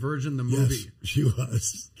 40-Year-Old Virgin, the movie. Yes, she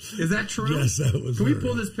was. Is that true? Yes, that was. Can we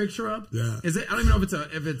pull this picture up? Yeah. Is it? I don't even know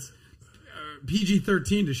if it's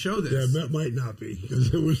PG-13 to show this. Yeah, that might not be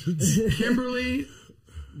because it was Kimberly,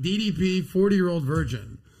 DDP, 40-Year-Old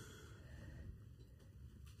Virgin.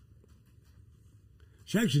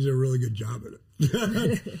 She actually did a really good job at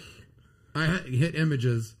it. I hit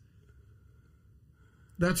images.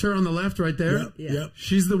 That's her on the left right there? Yep, Yeah. yep.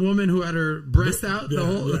 She's the woman who had her breast out the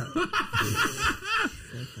whole...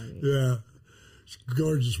 Yeah.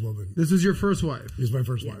 Gorgeous woman. This is your first wife? She's my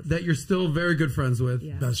first wife. That you're still very good friends with.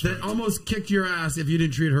 Yeah. That's that right. almost kicked your ass if you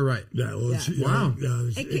didn't treat her right. Yeah, well, Yeah. Wow.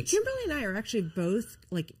 Kimberly and I are actually both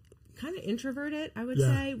kind of introverted, I would Yeah.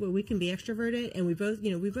 say, where we can be extroverted, and we both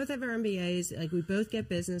have our MBAs. We both get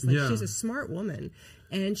business. Yeah. She's a smart woman,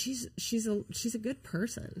 and she's a good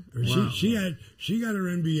person. Wow. She got her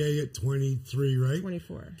MBA at 23, right?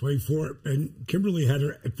 24. 24, and Kimberly had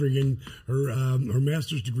her her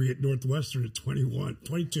master's degree at Northwestern at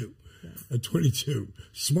 22. Yeah. At 22,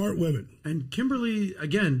 smart women. And Kimberly,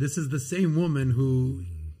 again, this is the same woman who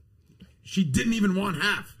she didn't even want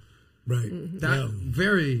half. Right.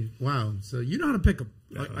 Wow. So you know how to pick them.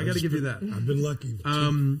 I got to give you that. I've been lucky.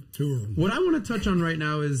 Two of them. What I want to touch on right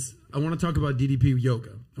now is I want to talk about DDP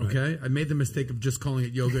yoga. Okay, Right. I made the mistake of just calling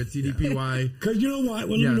it yoga. It's DDPY. Because you know what?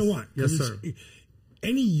 Well, Yes. you know what? Yes, sir.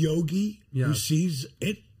 Any yogi Yeah. who sees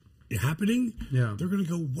it happening, Yeah. they're going to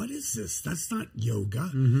go, "What is this? That's not yoga."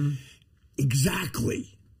 Mm-hmm.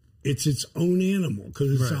 Exactly. It's its own animal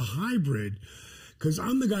because it's Right. a hybrid. Because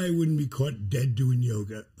I'm the guy who wouldn't be caught dead doing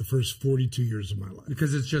yoga the first 42 years of my life.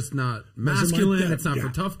 Because it's just not masculine. It's not Yeah.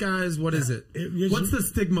 for tough guys. What is it? It's- What's the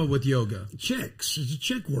stigma with yoga? Chicks. It's a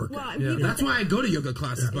chick workout. Well, Yeah, that's why I go to yoga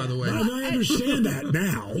classes, by the way. I understand that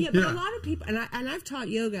now. Yeah, but Yeah. a lot of people, and I've taught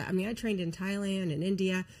yoga. I mean, I trained in Thailand and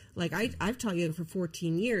India. I've taught yoga for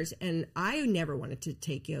 14 years, and I never wanted to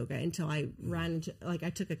take yoga until I ran into,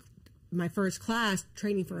 I took my first class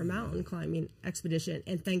training for a mountain climbing expedition,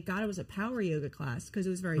 and thank God it was a power yoga class because it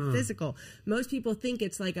was very physical. Most people think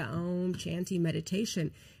it's like a om chanting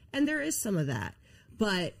meditation, and there is some of that,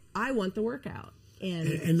 but I want the workout. And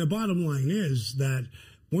And the bottom line is that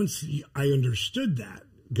once I understood that,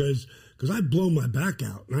 because because I'd blown my back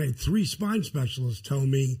out. And I had 3 spine specialists tell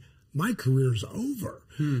me my career's over.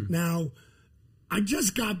 Now, I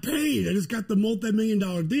just got paid. I just got the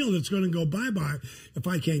multi-million-dollar deal that's going to go bye-bye if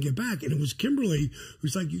I can't get back. And it was Kimberly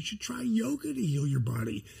who's like, you should try yoga to heal your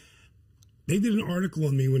body. They did an article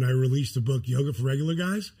on me when I released the book, Yoga for Regular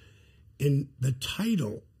Guys. And the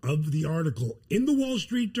title of the article in the Wall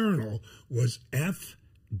Street Journal was F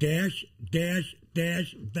dash dash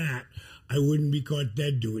dash that. I wouldn't be caught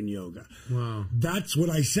dead doing yoga. Wow. That's what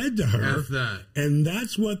I said to her. F that. And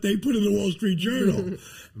that's what they put in the Wall Street Journal.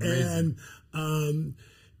 And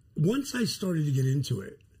once I started to get into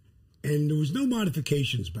it, and there was no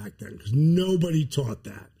modifications back then because nobody taught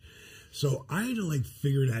that. So I had to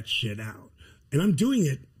figure that shit out. And I'm doing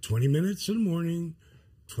it 20 minutes in the morning,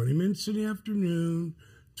 20 minutes in the afternoon,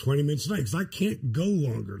 20 minutes at night because I can't go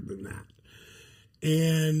longer than that.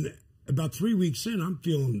 And about 3 weeks in, I'm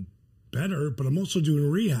feeling better, but I'm also doing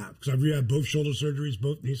rehab because I've rehabbed both shoulder surgeries,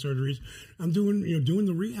 both knee surgeries. I'm doing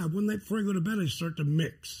the rehab. One night before I go to bed, I start to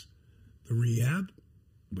mix the rehab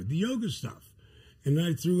with the yoga stuff. And then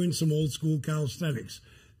I threw in some old school calisthenics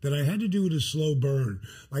that I had to do with a slow burn.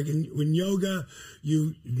 Like in yoga,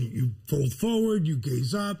 you fold forward, you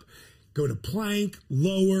gaze up, go to plank,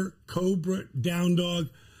 lower, cobra, down dog.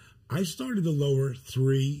 I started the lower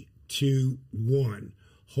 3, 2, 1.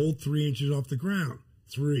 Hold 3 inches off the ground.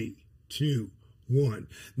 3, 2, 1.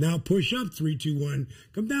 Now push up 3, 2, 1.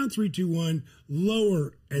 Come down 3, 2, 1.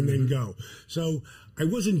 Lower and then go. So I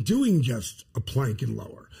wasn't doing just a plank and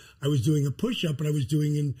lower. I was doing a push up, and I was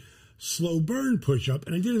doing a slow burn push up,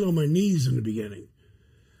 and I did it on my knees in the beginning.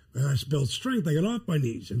 And I built strength. I got off my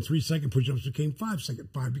knees, and 3-second push ups became 5-second.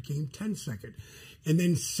 5 became 10-second. And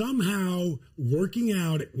then somehow working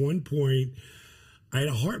out at one point, I had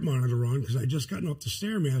a heart monitor on because I just gotten off the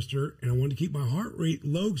Stairmaster, and I wanted to keep my heart rate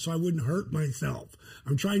low so I wouldn't hurt myself.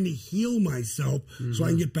 I'm trying to heal myself so I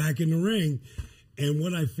can get back in the ring. And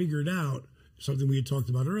what I figured out, something we had talked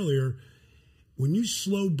about earlier, when you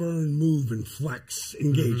slow burn, move, and flex,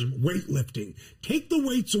 engage, weightlifting, take the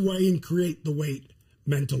weights away and create the weight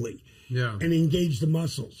mentally and engage the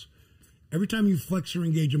muscles. Every time you flex or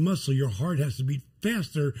engage a muscle, your heart has to beat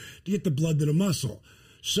faster to get the blood to the muscle.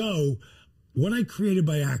 So what I created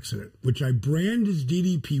by accident, which I brand as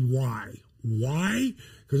DDPY. Why?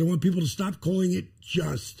 Because I want people to stop calling it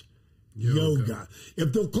just yoga.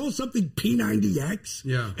 If they'll call something P90X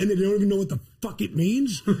and they don't even know what the fuck it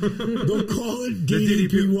means, they'll call it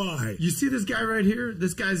DDPY. You see this guy right here?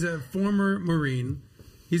 This guy's a former Marine.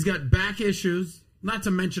 He's got back issues, not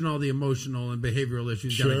to mention all the emotional and behavioral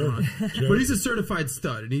issues going on. But he's a certified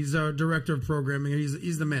stud, and he's our director of programming.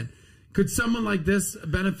 He's the man. Could someone like this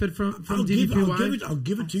benefit from DDPY? I'll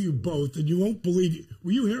give it to you both, and you won't believe it.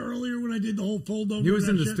 Were you here earlier when I did the whole fold over? He was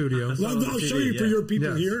in the studio. Well, I'll show you for your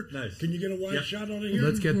people here. Nice. Can you get a wide shot on it here?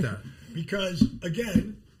 Let's get that. Because,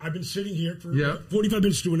 again, I've been sitting here for 45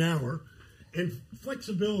 minutes to an hour, and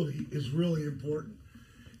flexibility is really important.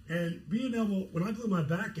 And being able, when I blew my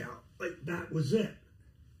back out, that was it.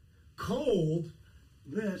 Cold,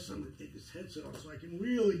 I'm going to take this headset off so I can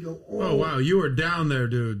really go all Oh, wow. You were down there,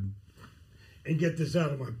 dude. And get this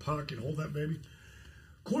out of my pocket. Hold that, baby.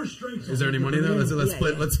 Core strength. Is there any money there? Let's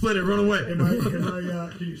split. Let's split it. Run away.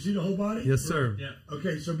 Can you see the whole body? Yes, sir. Yeah.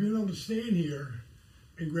 Okay, so being able to stand here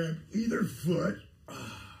and grab either foot, a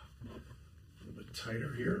little bit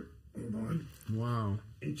tighter here. Hold on. Wow.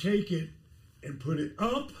 And take it and put it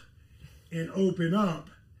up and open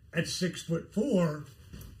up at 6'4",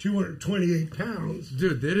 228 pounds.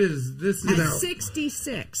 Dude, this is at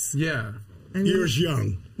 66. Yeah. Years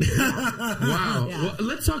young. Wow. Yeah. Well,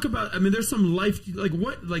 let's talk about, there's some life,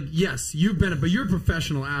 yes, you've been, but you're a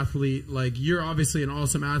professional athlete. You're obviously an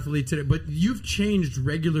awesome athlete today, but you've changed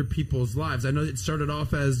regular people's lives. I know it started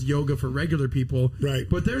off as yoga for regular people. Right.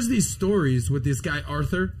 But there's these stories with this guy,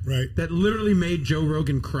 Arthur. Right. That literally made Joe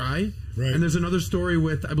Rogan cry. Right. And there's another story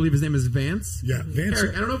with, I believe his name is Vance. Yeah, Vance.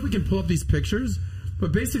 Eric, I don't know if we can pull up these pictures,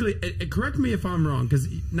 but basically, correct me if I'm wrong, because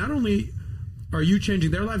not only are you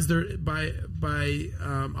changing their lives, they're by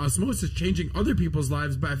osmosis changing other people's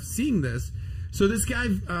lives by seeing this. So this guy,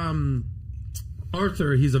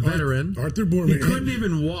 Arthur, he's a veteran. Arthur Borman. He couldn't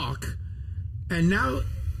even walk. And now,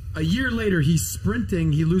 a year later, he's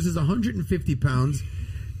sprinting. He loses 150 pounds.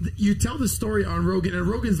 You tell the story on Rogan, and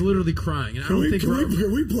Rogan's literally crying. And Can we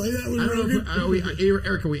play that with Rogan?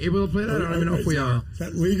 Eric, are we able to play that? I don't even know if we are. Is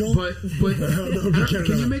that legal? But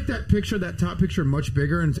can you make that picture, that top picture, much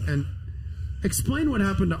bigger and explain what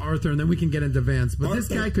happened to Arthur, and then we can get into Vance. But this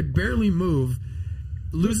guy could barely move,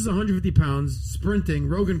 loses 150 pounds, sprinting,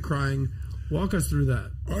 Rogan crying. Walk us through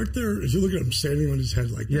that. Arthur, as you look at him standing on his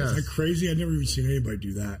head like that, Yes. is that crazy? I've never even seen anybody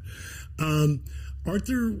do that.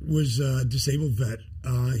 Arthur was a disabled vet.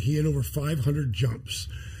 He had over 500 jumps.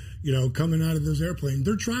 You know, coming out of those airplanes,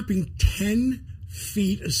 they're dropping 10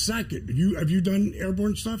 feet a second. Have you done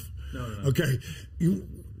airborne stuff? No. Okay.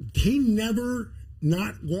 He never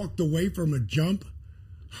not walked away from a jump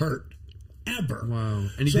hurt. Ever. Wow.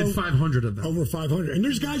 And he did 500 of them. Over 500. And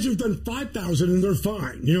there's guys who've done 5,000 and they're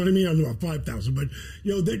fine. You know what I mean? I don't know about 5,000, but,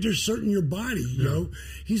 you know, they're just certain your body, you know.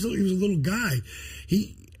 He was a little guy.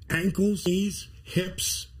 Ankles, knees,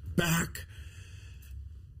 hips, back.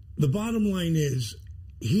 The bottom line is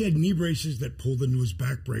he had knee braces that pulled into his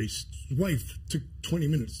back brace. His wife took 20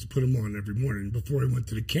 minutes to put them on every morning before he went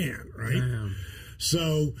to the can, right? Damn.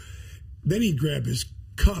 So then he'd grab his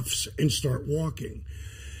cuffs and start walking.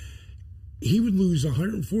 He would lose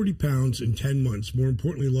 140 pounds in 10 months. More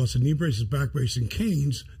importantly, lost a knee braces, back brace, and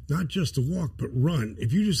canes, not just to walk, but run.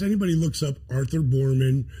 If anybody looks up Arthur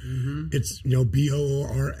Borman, it's,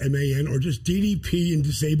 Boorman, or just DDP and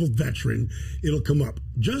disabled veteran, it'll come up.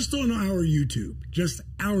 Just on our YouTube,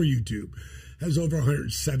 has over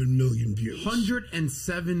 107 million views.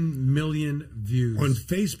 107 million views. On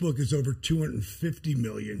Facebook, it's over 250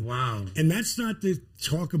 million. Wow. And that's not to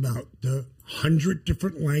talk about the 100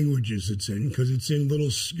 different languages it's in, because it's in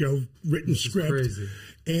little, written script. Crazy.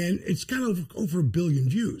 And it's got over a billion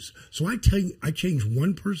views. So I changed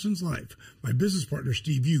one person's life. My business partner,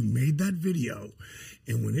 Steve Yu, made that video.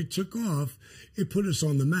 And when it took off, it put us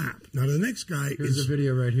on the map. Now, the next guy Here's a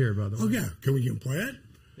video right here, by the way. Oh, yeah. Can we play it?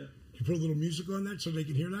 Yeah. You put a little music on that so they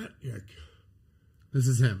can hear that? Yeah. This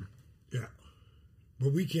is him. Yeah.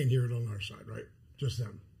 But we can't hear it on our side, right? Just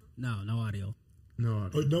them. No audio. No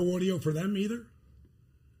audio. Oh, no audio for them either?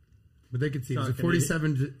 But they could see he's a Sorry,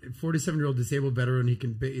 47-year-old disabled veteran. He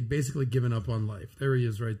can basically given up on life. There he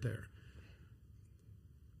is right there.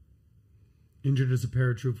 Injured as a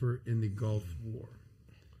paratrooper in the Gulf War.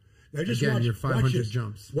 Now just Again, watch, your 500 watch this.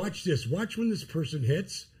 jumps. Watch this. Watch when this person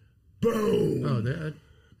hits. Boom. Oh, that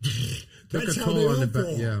took That's a how toll they on the all back.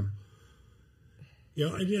 fall.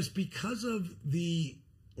 Yeah. And just because of the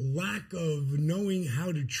lack of knowing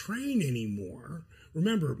how to train anymore,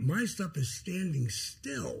 remember, my stuff is standing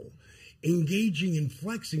still, engaging and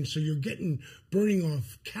flexing, so you're burning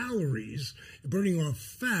off calories, burning off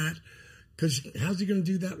fat, because how's he going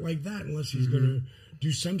to do that like that unless he's going to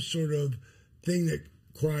do some sort of thing that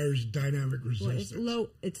requires dynamic resistance? Well,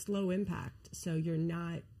 it's low impact, so you're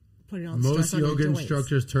not putting on Most stress on your yoga joints.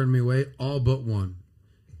 instructors turned me away, all but one.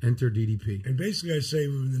 Enter DDP. And basically, I say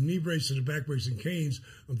with the knee brace and the back brace and canes,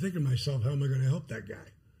 I'm thinking to myself, how am I going to help that guy?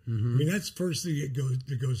 I mean, that's the first thing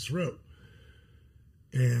that goes through.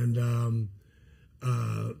 And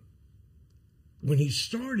when he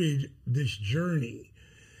started this journey,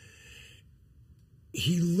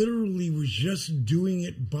 he literally was just doing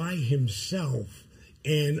it by himself.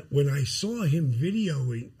 And when I saw him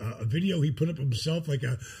videoing a video he put up himself, like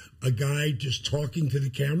a guy just talking to the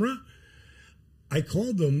camera, I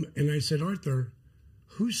called him and I said, Arthur,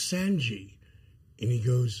 who's Sanji? And he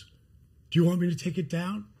goes, do you want me to take it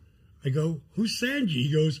down? I go, who's Sanji?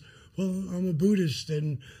 He goes, well, I'm a Buddhist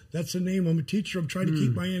and that's the name. I'm a teacher. I'm trying to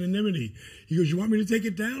keep my anonymity. He goes, you want me to take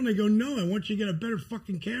it down? I go, no, I want you to get a better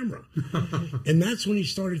fucking camera. And that's when he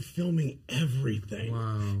started filming everything.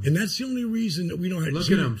 Wow. And that's the only reason that we don't have Look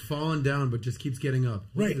at him falling down, but just keeps getting up.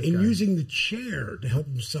 Look Right, at this and guy. using the chair to help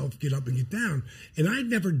himself get up and get down. And I'd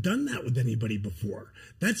never done that with anybody before.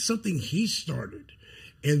 That's something he started.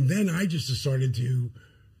 And then I just started to,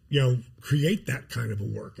 create that kind of a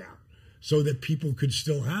workout so that people could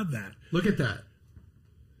still have that. Look at that.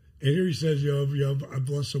 And here he says, I've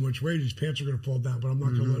lost so much weight, his pants are going to fall down, but I'm not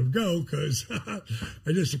going to let him go because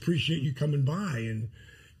I just appreciate you coming by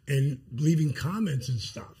and leaving comments and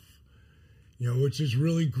stuff. Which is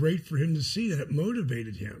really great for him to see that it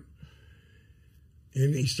motivated him.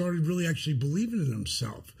 And he started really actually believing in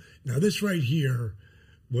himself. Now, this right here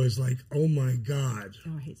was like, oh my God.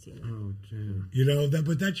 Oh, I hate seeing that. Oh, damn.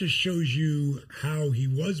 But that just shows you how he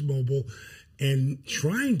was mobile and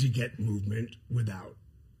trying to get movement without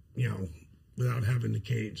having the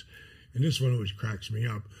canes. And this one always cracks me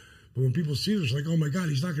up. But when people see this, like, oh my God,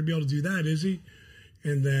 he's not going to be able to do that, is he?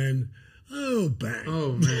 And then, oh, bang.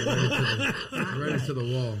 Oh, man. Right into the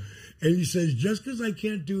wall. And he says, just because I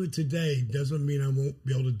can't do it today doesn't mean I won't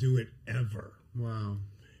be able to do it ever. Wow.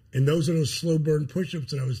 And those are those slow burn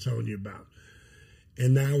push-ups that I was telling you about.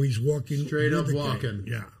 And now he's walking. Straight with up the walking. cane.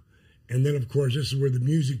 Yeah. And then, of course, this is where the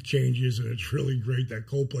music changes, and it's really great, that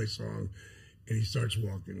Coldplay song. And he starts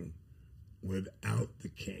walking without the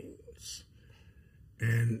canes.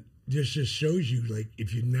 And this just shows you, like,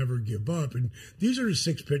 if you never give up. And these are the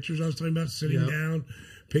 6 pictures I was talking about, sitting down,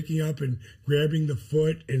 picking up and grabbing the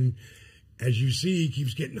foot. And as you see, he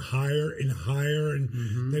keeps getting higher and higher.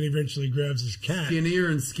 And then eventually grabs his cat. Skinnier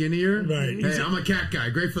and skinnier. Right. Hey, I'm a cat guy.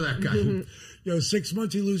 Great for that guy. 6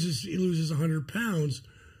 months, he loses 100 pounds.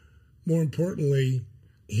 More importantly,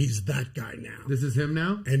 he's that guy now. This is him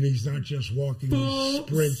now? And he's not just walking, he's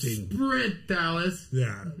sprinting. Sprint, Dallas.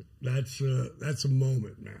 Yeah, that's a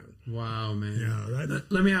moment, man. Wow, man. Yeah.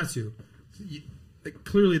 Let me ask you.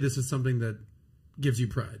 Clearly, this is something that gives you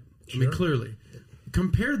pride. Sure. I mean, clearly.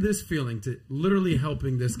 Compare this feeling to literally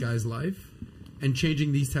helping this guy's life and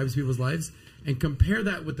changing these types of people's lives, and compare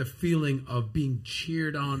that with the feeling of being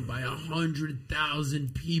cheered on by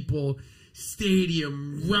 100,000 people,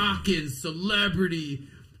 stadium, rockin', celebrity,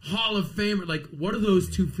 Hall of Famer. Like, what do those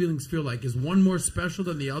two feelings feel like? Is one more special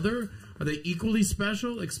than the other? Are they equally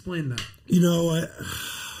special? Explain that.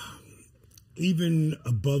 Even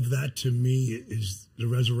above that, to me, is the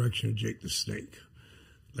resurrection of Jake the Snake.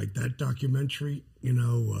 Like, that documentary,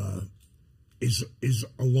 is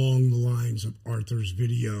along the lines of Arthur's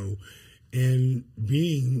video. And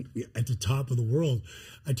being at the top of the world,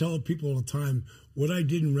 I tell people all the time, what I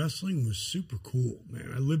did in wrestling was super cool,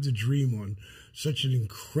 man. I lived a dream on such an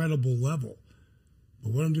incredible level.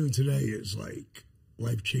 But what I'm doing today is like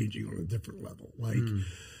life-changing on a different level. Like,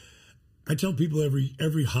 I tell people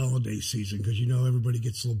every holiday season, because everybody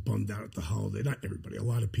gets a little bummed out at the holiday. Not everybody, a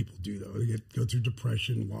lot of people do though. They go through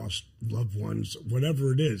depression, lost loved ones,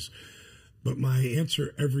 whatever it is. But my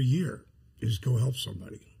answer every year is go help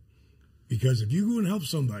somebody. Because if you go and help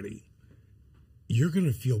somebody, you're going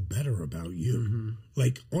to feel better about you,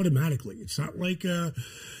 like automatically. It's not like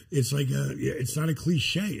it's not a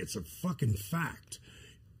cliche. It's a fucking fact.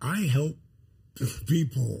 I help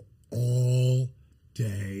people all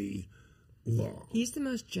day long. He's the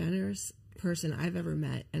most generous person I've ever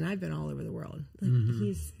met, and I've been all over the world.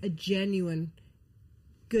 He's a genuine,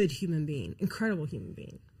 good human being, incredible human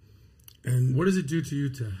being. And what does it do to you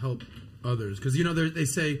to help others? Because they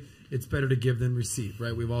say it's better to give than receive,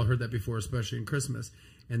 right? We've all heard that before, especially in Christmas.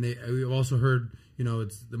 And we've also heard,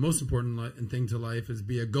 it's the most important thing to life is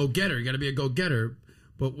be a go-getter. You got to be a go-getter.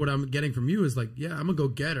 But what I'm getting from you is like, yeah, I'm a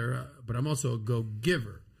go-getter, but I'm also a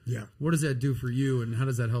go-giver. Yeah. What does that do for you, and how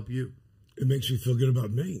does that help you? It makes me feel good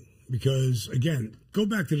about me. Because, again, go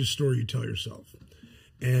back to the story you tell yourself.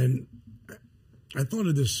 And I thought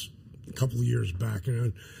of this a couple of years back,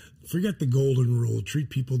 and forget the golden rule. Treat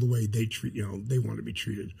people the way they treat, they want to be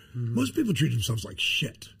treated. Most people treat themselves like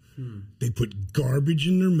shit. They put garbage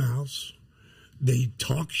in their mouths. They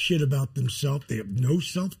talk shit about themselves. They have no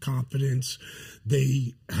self-confidence.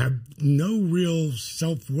 They have no real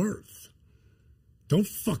self-worth. Don't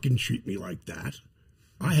fucking treat me like that.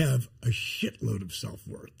 I have a shitload of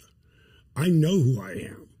self-worth. I know who I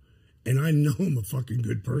am. And I know I'm a fucking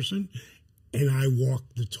good person. And I walk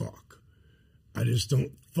the talk. I just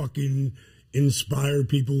don't fucking inspire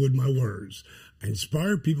people with my words. I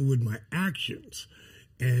inspire people with my actions.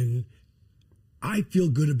 And I feel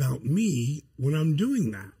good about me when I'm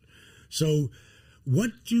doing that. So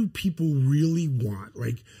what do people really want?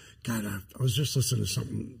 Like, God, I was just listening to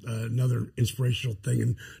something, another inspirational thing,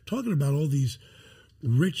 and talking about all these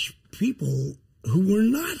rich people who were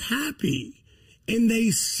not happy. And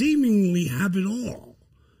they seemingly have it all.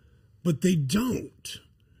 But they don't.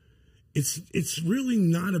 It's really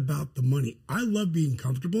not about the money. I love being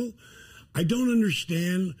comfortable. I don't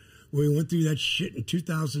understand when we went through that shit in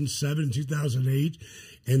 2007, 2008,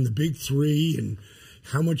 and the big three, and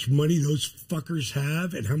how much money those fuckers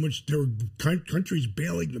have, and how much their country's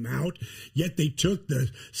bailing them out. Yet they took the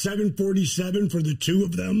 747 for the two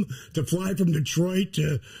of them to fly from Detroit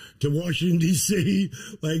to Washington, D.C.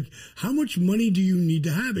 Like, how much money do you need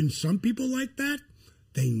to have? And some people like that,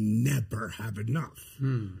 they never have enough.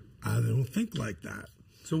 I don't think like that.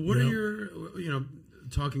 So what are your,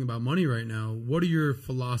 talking about money right now, what are your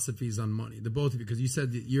philosophies on money, the both of you? Because you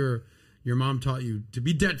said that your mom taught you to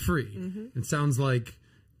be debt-free. It sounds like,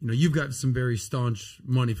 you've got some very staunch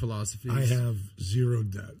money philosophies. I have zero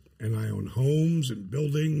debt, and I own homes and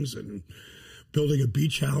buildings, and building a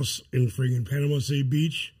beach house in friggin' Panama City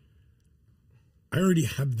Beach. I already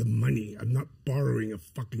have the money. I'm not borrowing a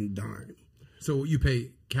fucking dime. So you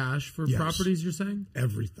pay cash for properties, you're saying?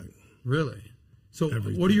 Everything. Really? So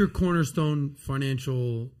what are your cornerstone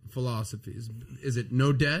financial philosophies? Is it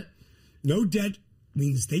no debt? No debt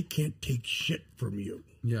means they can't take shit from you.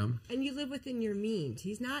 Yeah. And you live within your means.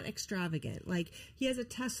 He's not extravagant. Like, he has a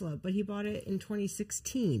Tesla, but he bought it in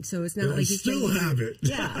 2016. So it's not like he still have it.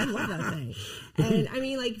 Yeah, I love that thing.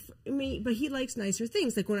 And but he likes nicer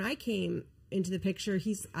things. Like, when I came into the picture,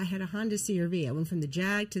 I had a Honda CR-V. I went from the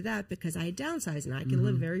Jag to that because I had downsized and I can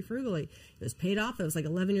live very frugally. It was paid off. I was like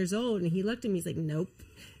 11 years old, and he looked at me. He's like, "Nope."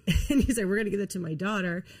 And he's like, "We're going to give that to my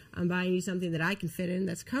daughter. I'm buying you something that I can fit in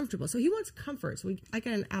that's comfortable." So he wants comfort. So I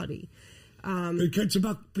got an Audi. It's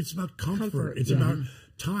about comfort. It's about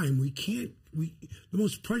time. The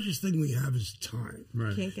most precious thing we have is time.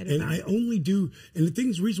 Right. Can't get it And back. I only do, and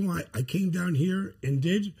the reason why I came down here and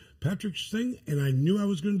did Patrick's thing, and I knew I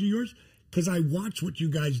was going to do yours, because I watched what you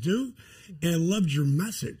guys do, and I loved your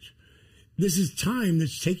message. This is time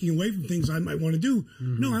that's taking away from things I might want to do.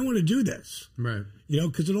 No, I want to do this. Right.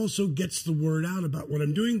 Because it also gets the word out about what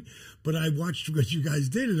I'm doing. But I watched what you guys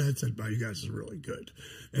did, and I said, "Wow, you guys are really good,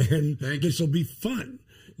 and this will be fun."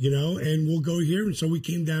 And we'll go here. And so we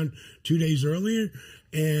came down 2 days earlier,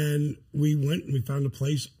 and we went and we found a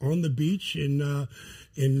place on the beach in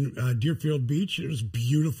Deerfield Beach. It was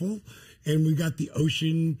beautiful, and we got the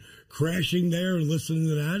ocean crashing there and listening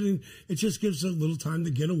to that, and it just gives us a little time to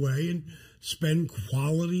get away and spend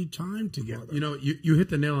quality time together. You hit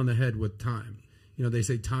the nail on the head with time. They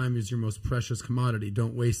say time is your most precious commodity.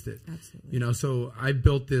 Don't waste it. Absolutely. So I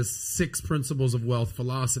built this 6 principles of wealth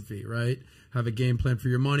philosophy, right? Have a game plan for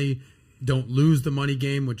your money. Don't lose the money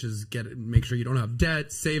game, which is make sure you don't have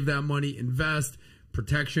debt, save that money, invest,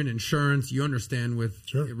 protection, insurance. You understand with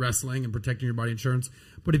wrestling and protecting your body, insurance.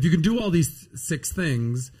 But if you can do all these 6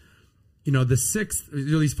 things,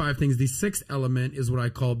 these 5 things, the 6th element is what I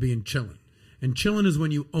call being chillin'. And chillin' is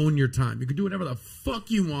when you own your time. You can do whatever the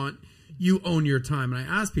fuck you want. You own your time. And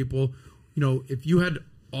I ask people, if you had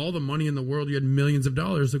all the money in the world, you had millions of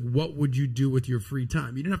dollars, like what would you do with your free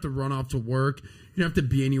time? You didn't have to run off to work. You didn't have to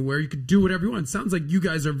be anywhere. You could do whatever you want. It sounds like you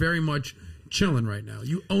guys are very much chilling right now.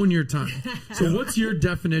 You own your time. So what's your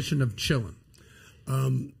definition of chilling?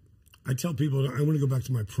 I tell people I want to go back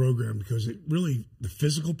to my program because the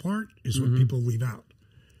physical part is what people leave out.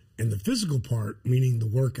 And the physical part, meaning the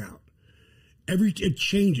workout, it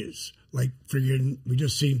changes. Like we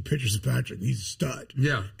just seen pictures of Patrick. He's a stud.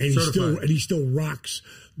 Yeah, and he still rocks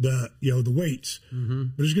the weights.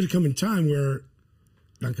 But there's going to come a time where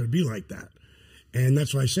not going to be like that. And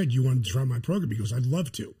that's why I said you wanted to try my program, because I'd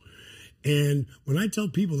love to. And when I tell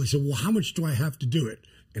people, they say, "Well, how much do I have to do it?"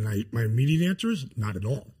 And my immediate answer is not at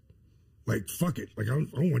all. Like, fuck it. Like, I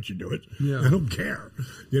don't want you to do it. Yeah. I don't care.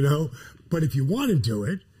 But if you want to do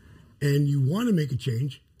it and you want to make a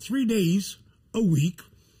change, 3 days a week,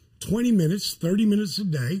 20 minutes, 30 minutes a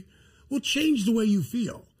day will change the way you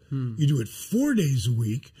feel. You do it 4 days a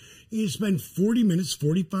week, and you spend 40 minutes,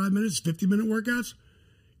 45 minutes, 50-minute workouts,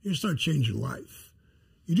 you start changing your life.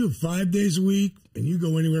 You do it 5 days a week, and you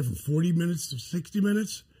go anywhere from 40 minutes to 60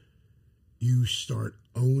 minutes, you start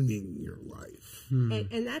owning your life.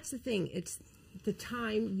 And that's the thing. It's the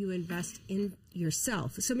time you invest in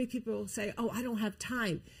yourself. So many people say, "Oh, I don't have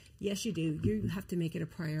time." Yes, you do. You have to make it a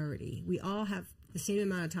priority. We all have the same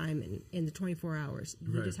amount of time in the 24 hours.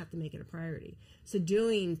 You just have to make it a priority. So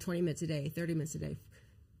doing 20 minutes a day, 30 minutes a day,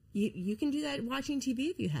 you can do that watching TV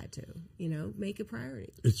if you had to, make a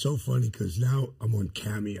priority. It's so funny because now I'm on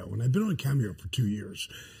Cameo, and I've been on Cameo for 2 years.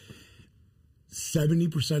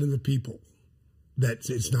 70% of the people,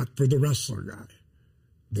 it's not for the wrestler guy.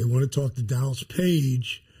 They want to talk to Dallas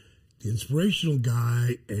Page, the inspirational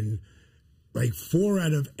guy, and like 4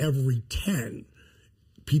 out of every 10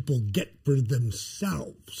 people get for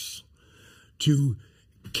themselves to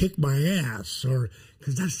kick my ass, or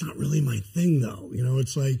because that's not really my thing, though.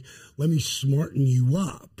 It's like, let me smarten you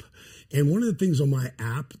up. And one of the things on my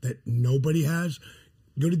app that nobody has,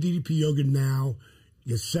 go to DDP Yoga now.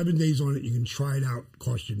 You get 7 days on it. You can try it out.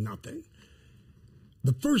 Cost you nothing.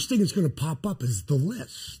 The first thing that's going to pop up is the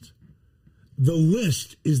list. The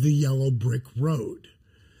list is the yellow brick road.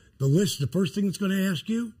 The first thing it's going to ask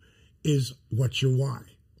you is, what's your why?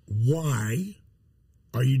 Why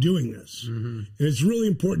are you doing this? And it's really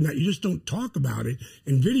important that you just don't talk about it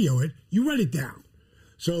and video it. You write it down.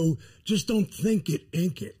 So just don't think it,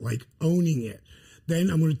 ink it, like owning it. Then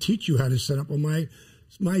I'm going to teach you how to set up on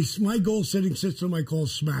my goal setting system I call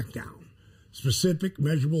SmackDown. Specific,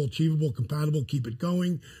 measurable, achievable, compatible, keep it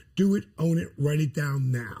going, do it, own it, write it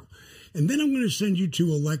down now. And then I'm going to send you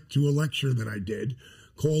to a lecture that I did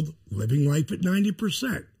called Living Life at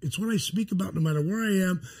 90%. It's what I speak about no matter where I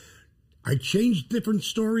am. I change different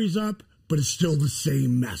stories up, but it's still the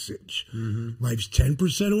same message. Life's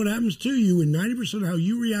 10% of what happens to you and 90% of how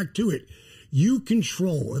you react to it. You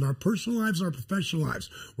control in our personal lives and our professional lives.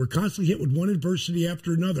 We're constantly hit with one adversity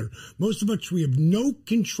after another. Most of which we have no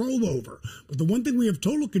control over. But the one thing we have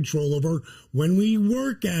total control over when we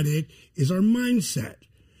work at it is our mindset.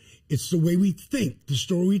 It's the way we think, the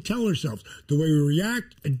story we tell ourselves, the way we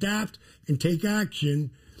react, adapt, and take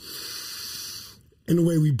action, and the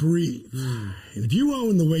way we breathe. And if you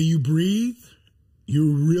own the way you breathe,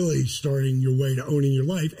 you're really starting your way to owning your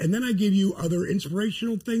life. And then I give you other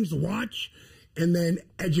inspirational things to watch, and then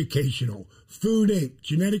educational. Food Inc.,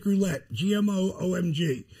 Genetic Roulette, GMO,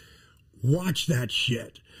 OMG. Watch that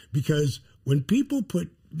shit. Because when people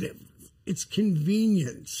it's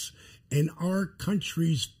convenience, and our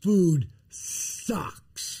country's food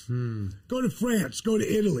sucks. Go to France, go to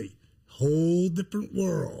Italy. Whole different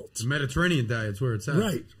world. The Mediterranean diet's where it's at.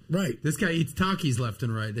 Right. This guy eats Takis left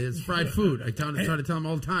and right. It's fried food. I try to tell him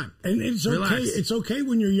all the time. And it's Relax. okay. It's okay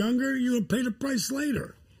when you're younger. You'll pay the price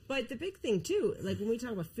later. But the big thing, too, like when we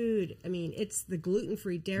talk about food, I mean, it's the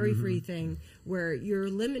gluten-free, dairy-free thing where you're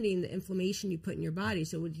limiting the inflammation you put in your body.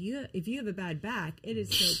 So if you have a bad back, it is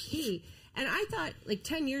so key. And I thought, like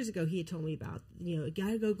 10 years ago, he had told me about, you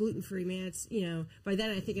got to go gluten-free, man. It's, by then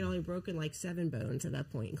I think it only broken like 7 bones at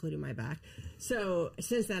that point, including my back. So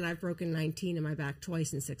since then, I've broken 19 in my back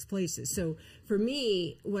twice in 6 places. So for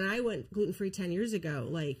me, when I went gluten-free 10 years ago,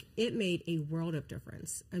 like it made a world of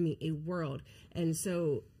difference. I mean, a world. And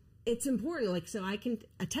so it's important, like, so I can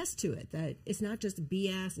attest to it, that it's not just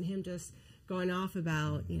BS and him just going off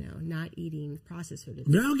about, not eating processed food.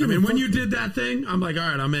 When you did that thing, I'm like, all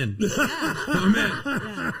right, I'm in. I'm in.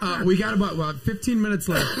 Yeah. We got about 15 minutes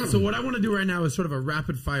left. So what I want to do right now is sort of a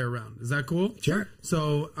rapid fire round. Is that cool? Sure.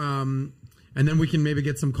 So, and then we can maybe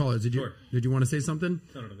get some callers. Did you want to say something?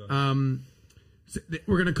 No, go ahead. So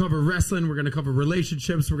we're going to cover wrestling. We're going to cover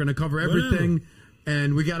relationships. We're going to cover everything. Whatever.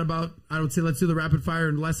 And we got about, I would say, let's do the rapid fire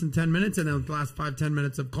in less than 10 minutes, and then the last 5-10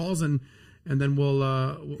 minutes of calls, and then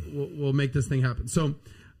we'll make this thing happen. So,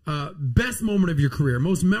 best moment of your career,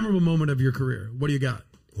 most memorable moment of your career. What do you got?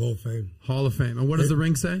 Hall of Fame. Hall of Fame. And what does the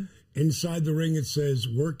ring say? Inside the ring, it says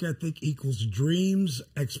work ethic equals dreams,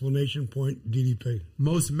 exclamation point, DDP.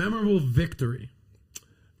 Most memorable victory.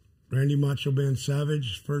 Randy Macho Man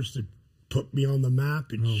Savage, first to put me on the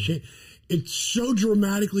map. It so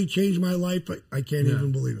dramatically changed my life, I can't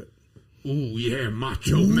even believe it. Oh, yeah,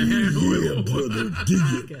 Macho Man. Yeah, brother,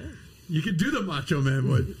 dig it. You can do the Macho Man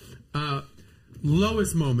voice.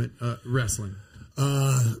 Lowest moment wrestling.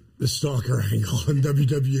 The stalker angle in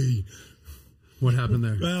WWE. What happened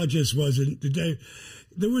there? Well, it just wasn't.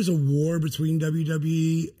 There was a war between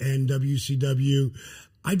WWE and WCW.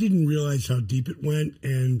 I didn't realize how deep it went,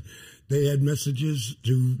 and they had messages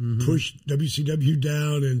to push WCW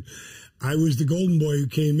down, and I was the golden boy who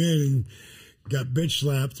came in and got bitch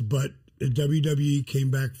slapped, but WWE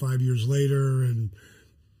came back 5 years later and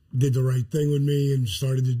did the right thing with me and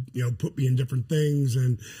started to, put me in different things.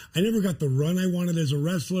 And I never got the run I wanted as a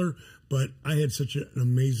wrestler, but I had such an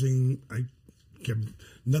amazing, I kept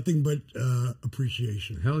nothing but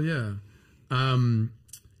appreciation. Hell yeah.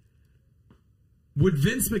 Would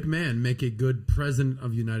Vince McMahon make a good president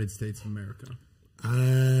of the United States of America?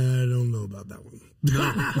 I don't know about that one. No.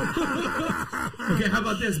 Okay, how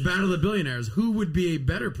about this? Battle of the Billionaires. Who would be a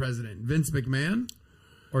better president, Vince McMahon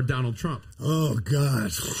or Donald Trump? Oh, God.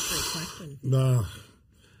 That's a great question.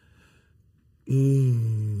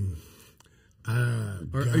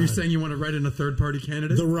 Are you saying you want to write in a third-party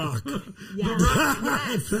candidate? The Rock. Yes. The Rock.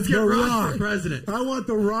 Yes. Let's get The Rock Rock for president. I want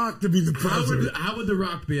The Rock to be the president. How would The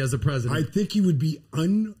Rock be as a president? I think he would be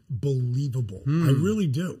unbelievable. I really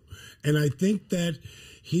do. And I think that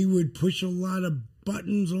he would push a lot of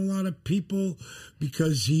buttons on a lot of people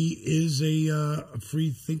because he is a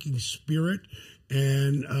free-thinking spirit.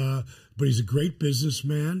 But he's a great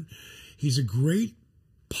businessman. He's a great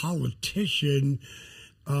politician.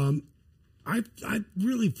 I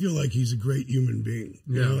really feel like he's a great human being,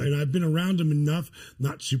 you know, and I've been around him enough,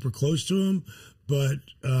 not super close to him, but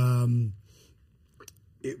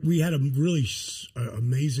we had a really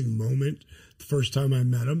amazing moment the first time I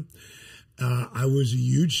met him. I was a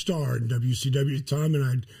huge star in WCW at the time,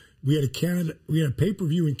 and we had a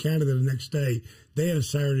pay-per-view in Canada the next day. They had a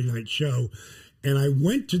Saturday night show, and I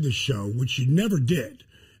went to the show, which you never did,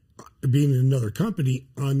 being in another company,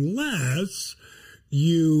 unless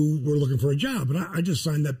you were looking for a job. And I just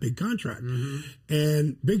signed that big contract.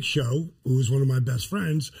 And Big Show, who was one of my best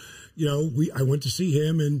friends, you know, I went to see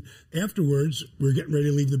him, and afterwards we were getting ready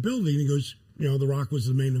to leave the building. He goes, you know, The Rock was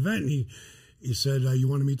the main event. And he said, you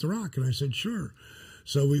want to meet The Rock? And I said, sure.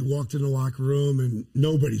 So we walked in the locker room, and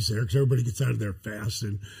nobody's there because everybody gets out of there fast.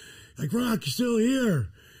 And like, Rock, you're still here?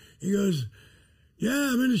 He goes,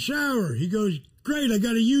 yeah, I'm in the shower. He goes, great, I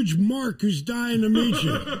got a huge mark who's dying to meet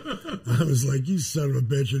you. I was like, you son of a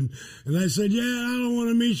bitch. And I said, yeah, I don't want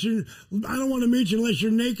to meet you. I don't want to meet you unless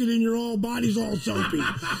you're naked and your whole body's all soapy.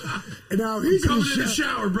 And now he's coming in the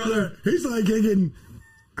shower, brother. He's like thinking,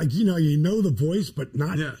 like, you know the voice, but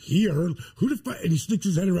not here. Who the fuck? And he sticks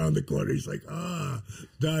his head around the corner. He's like,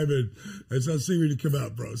 Diamond. I said, I'll see when you come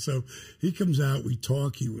out, bro. So he comes out. We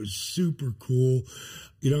talk. He was super cool.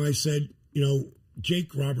 I said,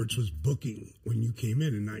 Jake Roberts was booking when you came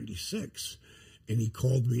in '96. And he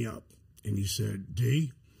called me up and he said,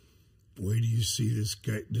 D, wait till you see this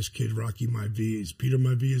kid, Rocky Maivia. Peter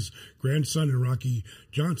Maivia's grandson and Rocky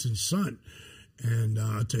Johnson's son. And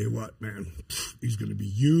I'll tell you what, man, he's going to be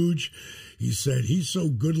huge. He said, he's so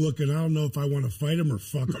good looking, I don't know if I want to fight him or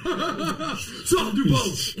fuck him. So I'll do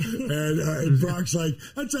both. And Brock's like,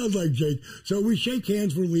 that sounds like Jake. So we shake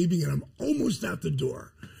hands, we're leaving, and I'm almost out the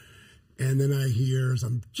door. And then I hear, as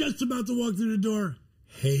I'm just about to walk through the door,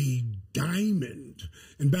 hey, Diamond.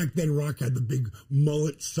 And back then, Rock had the big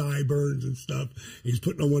mullet sideburns and stuff. He's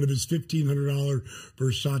putting on one of his $1,500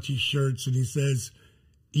 Versace shirts, and he says,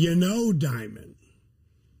 Diamond,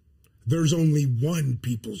 there's only one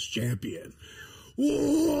people's champion.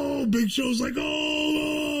 Whoa, Big Show's like,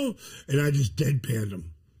 oh. And I just deadpanned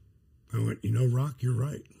him. I went, Rock, you're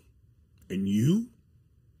right. And you?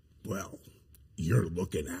 Well, you're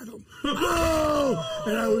looking at him. Oh!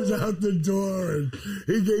 And I was out the door, and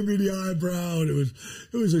he gave me the eyebrow, and it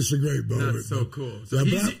was just a great moment. That's so cool. So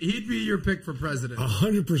he'd be your pick for president.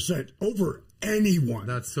 100% over anyone.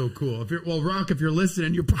 That's so cool. Rock, if you're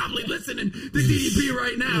listening, you're probably listening to DDP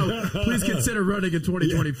right now. Please consider running in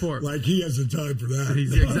 2024. Yeah, like he has the time for that.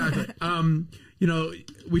 Exactly.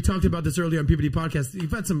 We talked about this earlier on PPD Podcast.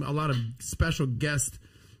 You've had a lot of special guest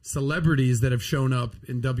celebrities that have shown up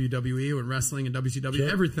in WWE and wrestling and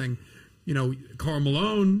WCW, everything. Karl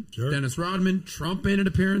Malone, Dennis Rodman, Trump made an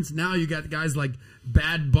appearance. Now you got guys like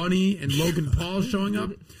Bad Bunny and Logan Paul showing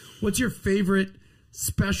up. What's your favorite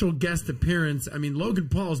special guest appearance? I mean, Logan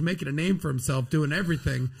Paul's making a name for himself, doing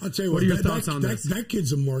everything. I'll tell you what are your thoughts on this? That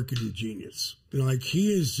kid's a marketing genius.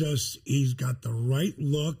 He's got the right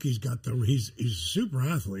look. He's a super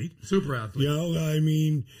athlete. Super athlete.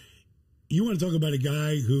 You want to talk about a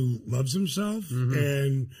guy who loves himself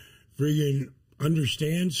and friggin'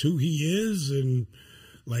 understands who he is, and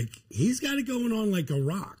he's got it going on like a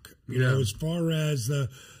rock. As far as the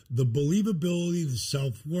believability, the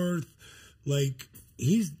self-worth,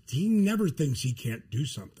 he never thinks he can't do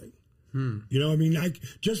something. I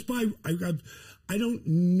don't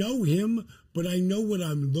know him, but I know what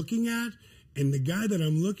I'm looking at, and the guy that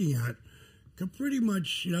I'm looking at can pretty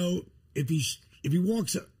much, if he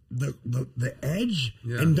walks the edge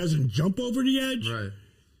and doesn't jump over the edge. Right.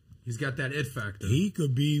 He's got that it factor. He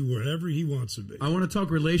could be wherever he wants to be. I want to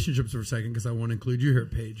talk relationships for a second because I want to include you here,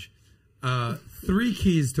 Paige. 3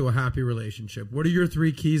 keys to a happy relationship. What are your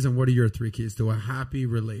 3 keys, and what are your 3 keys to a happy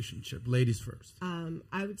relationship? Ladies first.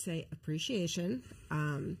 I would say appreciation.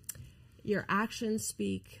 Your actions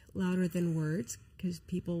speak louder than words, because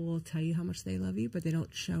people will tell you how much they love you, but they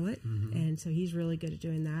don't show it. And so he's really good at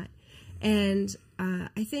doing that. And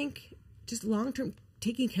I think just long-term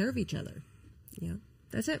taking care of each other.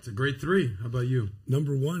 That's it. It's a great 3. How about you?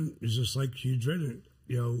 Number 1 is just like you dreaded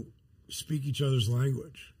it. Speak each other's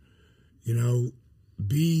language.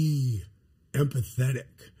 Be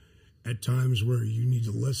empathetic at times where you need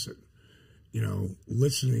to listen.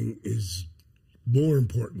 Listening is more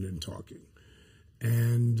important than talking.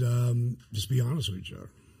 And just be honest with each other.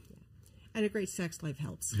 And a great sex life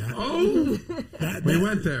helps. We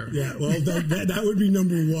went there. Yeah, well, that would be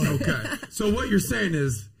number 1. Okay. So what you're saying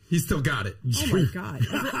is he still got it. Oh, my God.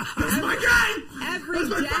 That's my guy! Every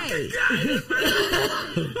That's day.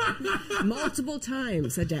 Guy. Multiple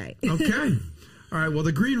times a day. Okay. All right, well,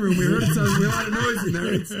 the green room, we heard a lot of noise in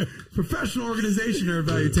there. It's professional organization or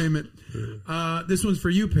Valuetainment. This one's for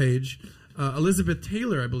you, Paige. Elizabeth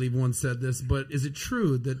Taylor, I believe, once said this, but is it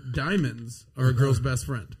true that diamonds are a girl's best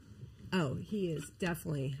friend? Oh, he is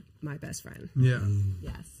definitely my best friend. Yeah.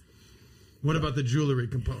 Yes. What about the jewelry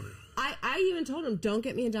component? I even told him, don't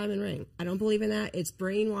get me a diamond ring. I don't believe in that. It's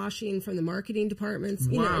brainwashing from the marketing departments,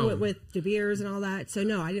 with De Beers and all that. So,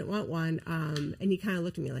 no, I didn't want one. And he kind of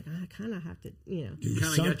looked at me like, I kind of have to,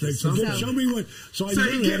 Something. Show me what. So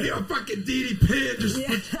he gave you a fucking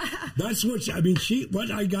DDP. That's what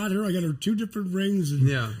what I got her 2 different rings.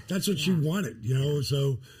 And that's what she wanted,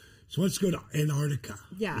 So let's go to Antarctica.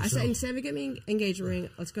 Yeah, I said, instead of getting me an engagement ring,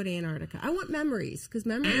 let's go to Antarctica. I want memories, because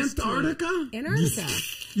memories. Antarctica? Antarctica.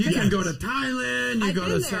 You can go to Thailand. You go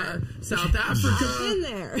to South Africa. I've been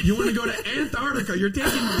there. You want to go to Antarctica? You're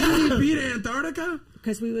taking DDP to Antarctica?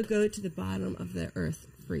 because we would go to the bottom of the earth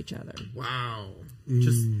for each other. Wow.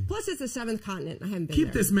 Just Plus, it's the seventh continent. I haven't been keep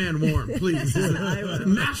there. this man warm, please. I will.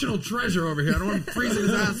 National treasure over here. I don't want him freezing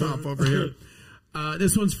his ass off over here.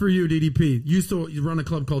 This one's for you, DDP. You run a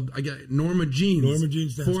club called Norma Jeans. Norma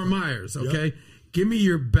Jeans Dance Fort Club. Myers, okay? Yep. Give me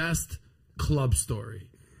your best club story.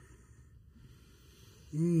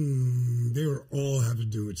 They were all have to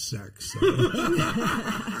do with sex. So.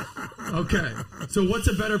 Okay. So what's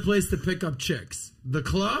a better place to pick up chicks? The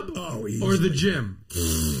club Oh, or easily. the gym?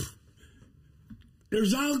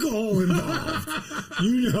 There's alcohol involved.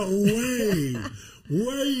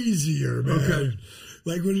 Way easier, man. Okay.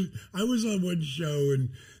 Like when I was on one show and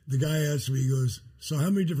the guy asked me, he goes, "So how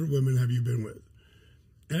many different women have you been with?"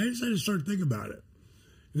 And I just had to start thinking about it.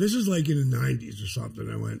 And this is like in the 90s or something.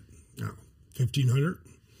 I went, "No, 1,500?"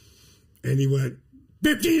 And he went,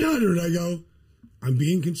 1,500. I go, "I'm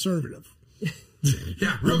being conservative."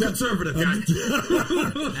 Yeah, real conservative guy.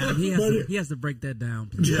 Adam, he has to break that down.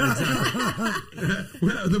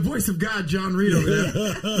 Well, the voice of God, John Reed over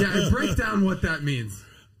there. Yeah, break down what that means.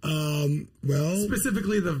 Well,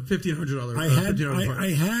 Specifically the $1,500.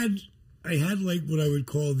 I had like what I would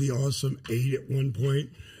call the awesome 8 at one point.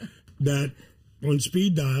 That on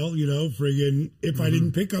speed dial, friggin' if I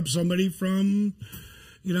didn't pick up somebody from,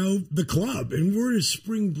 the club, and we're in a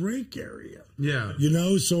spring break area. Yeah.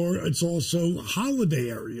 So it's also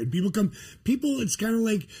holiday area. And it's kind of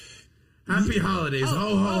like, Happy holidays.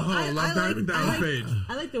 Ho, ho, ho. Love Diamond Dallas Page.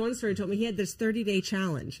 I like the one story he told me. He had this 30-day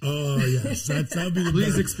challenge. oh yes, that'd be the Please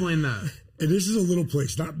best. explain that. And this is a little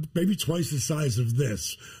place, not maybe twice the size of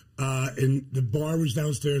this. And the bar was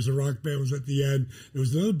downstairs. The rock band was at the end. There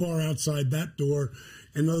was another bar outside that door,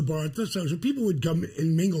 another bar at this side. So people would come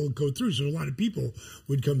and mingle and go through. So a lot of people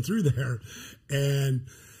would come through there. And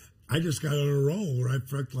I just got on a roll where I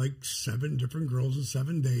fucked like 7 different girls in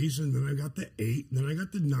 7 days. And then I got the 8. And then I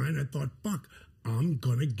got the 9. I thought, fuck, I'm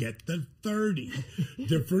going to get the 30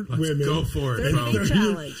 different women. Go for it, bro. 30-day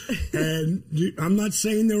challenge. And I'm not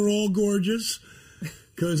saying they were all gorgeous,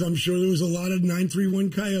 because I'm sure there was a lot of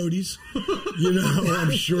 931 coyotes.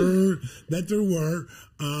 I'm sure that there were.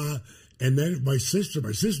 And then my sister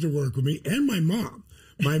worked with me, and my mom.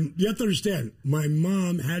 You have to understand, my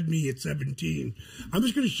mom had me at 17. I'm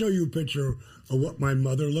just going to show you a picture of what my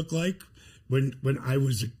mother looked like when I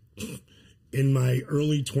was in my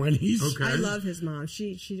early 20s. Okay. I love his mom.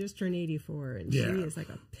 She just turned 84, and Yeah. she is like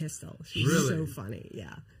a pistol. She's Really? so funny.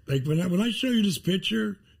 Yeah. Like when I show you this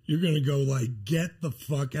picture, you're gonna go like, get the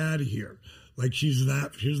fuck out of here. Like she's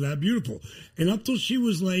that beautiful. And up till she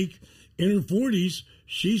was like in her 40s,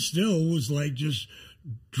 she still was like just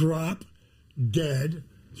drop dead.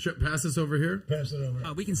 Pass this over here. Pass it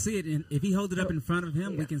over. We can see it. If he holds it up in front of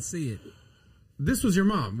him, we can see it. This was your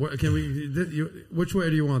mom. Which way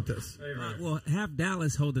do you want this? Well, have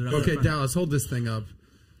Dallas hold it up. Okay, in front. Dallas, hold this thing up.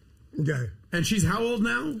 Okay. And she's how old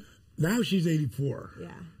now? Now she's 84. Yeah.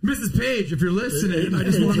 Mrs. Page, if you're listening, I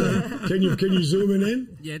just want to... Can you zoom it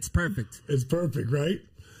in? Yeah, it's perfect. It's perfect, right?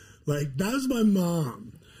 Like that was my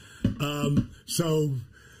mom. So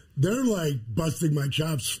they're like busting my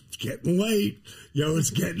chops. It's getting late. It's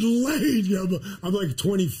getting late. I'm like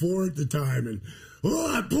 24 at the time, and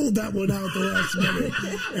I pulled that one out the last minute.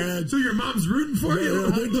 And So your mom's rooting for you?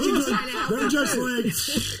 they're just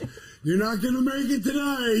like, you're not going to make it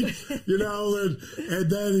tonight,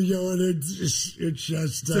 and then, and it's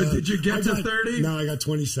just. So did you get to 30? No, I got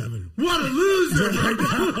 27. What a loser!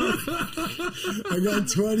 I got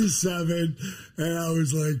 27, and I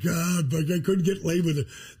was like, but I couldn't get laid with it.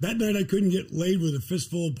 That night, I couldn't get laid with a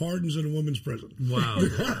fistful of pardons in a woman's prison. Wow.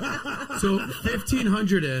 So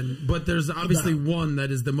 1,500 in, but there's obviously one that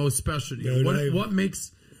is the most special to you. Dude, What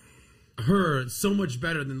makes her so much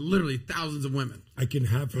better than literally thousands of women? I can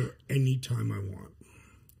have her any time I want.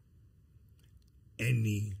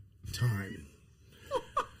 Any time.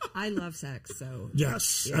 I love sex, so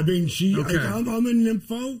Yes. Yeah. I mean, Okay. I'm a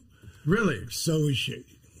nympho, Really? so is she.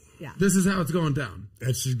 yeah. This is how it's going down.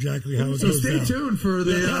 That's exactly how it So goes stay down. tuned for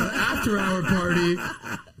the after hour party.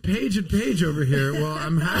 Paige and Paige over here. Well,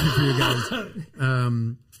 I'm happy for you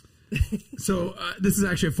guys. So this is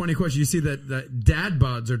actually a funny question. You see that dad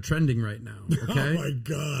bods are trending right now. Okay. Oh, my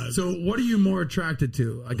God. So what are you more attracted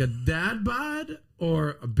to? Like a dad bod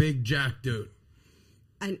or a big jack dude?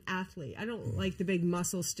 An athlete. I don't like the big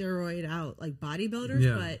muscle steroid out like bodybuilders,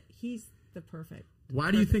 Yeah. but he's the perfect.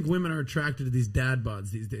 Why do you think women are attracted to these dad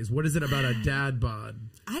bods these days? What is it about a dad bod?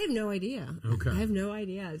 I have no idea. Okay. I have no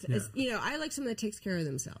idea. I like someone that takes care of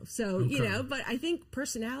themselves. So, Okay. but I think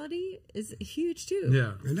personality is huge too.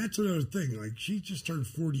 Yeah. And that's another thing. Like, she just turned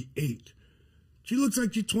 48. She looks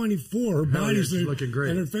like she's 24. Her Hell yeah, body's she's looking great.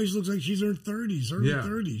 and her face looks like she's in her 30s, early Yeah.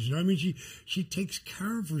 30s. You know what I mean? She takes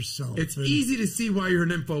care of herself. It's and- easy to see why you're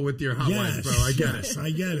an info with your hot wife, bro. I get it. I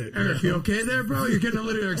get it. Eric, you okay there, bro? You're getting a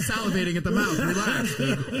little like, salivating at the mouth. Relax,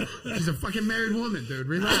 dude. She's a fucking married woman, dude.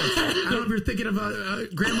 Relax. I don't know if you're thinking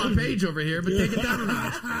of Grandma Page over here, but take it down a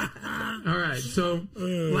notch. All right, so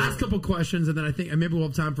last couple questions, and then I think and maybe we'll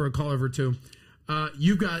have time for a caller or two.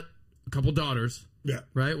 You've got a couple daughters, Yeah.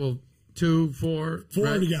 right? Well, 2, 4, Four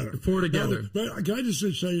right? together. 4 together. But can I just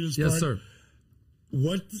show you this Yes, part? sir.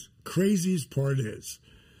 What the craziest part is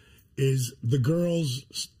the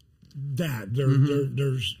girl's dad, their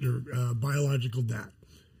biological dad,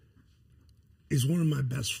 is one of my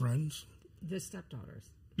best friends. The stepdaughters.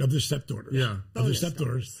 Of their stepdaughters. Yeah. Of their Bonus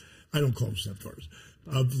stepdaughters. I don't call them stepdaughters.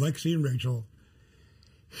 Of Lexi and Rachel.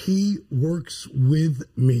 He works with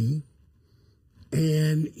me.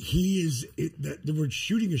 And they were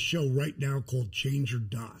shooting a show right now called Change or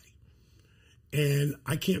Die. And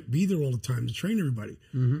I can't be there all the time to train everybody.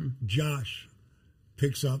 Mm-hmm. Josh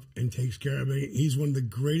picks up and takes care of me. He's one of the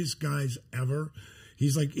greatest guys ever.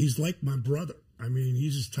 He's like my brother. I mean,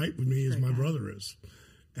 he's as tight with me as my brother is.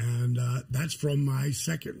 And that's from my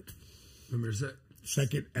second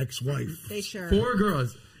ex-wife. They sure. 4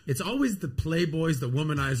 girls. It's always the playboys, the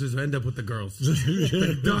womanizers who end up with the girls.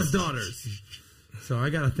 The daughters. So I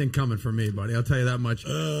got a thing coming for me, buddy. I'll tell you that much.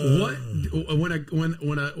 When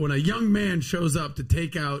a young man shows up to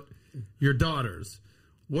take out your daughters,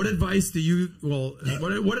 what advice do you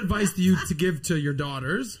what advice do you to give to your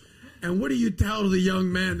daughters, and what do you tell the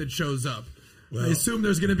young man that shows up? Well, I assume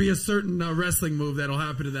there's going to be a certain wrestling move that'll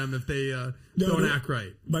happen to them if they don't act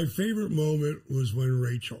right. My favorite moment was when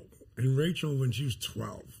Rachel, when she was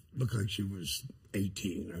 12, looked like she was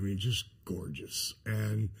 18. I mean, just gorgeous.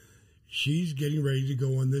 And she's getting ready to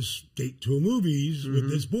go on this date to a movies with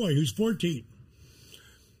this boy who's 14.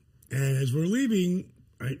 And as we're leaving,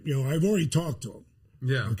 I've already talked to him.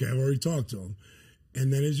 Yeah. Okay, I've already talked to him.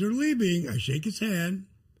 And then as they're leaving, I shake his hand,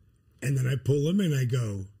 and then I pull him and I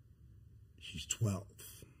go, she's 12.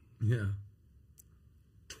 Yeah.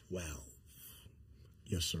 12.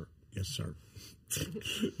 Yes, sir. Yes, sir.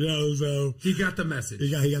 So He got the message.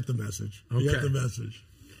 he got the message. He got Okay. the message.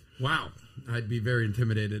 Wow. I'd be very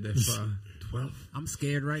intimidated if 12. I'm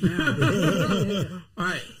scared right now. All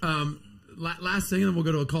right. Last thing, and then we'll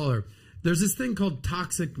go to a caller. There's this thing called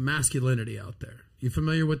toxic masculinity out there. You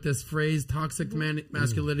familiar with this phrase, toxic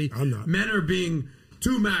masculinity? I'm not. Men are being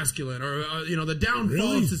too masculine, or the downfall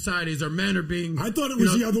Really? of societies are men are being. I thought it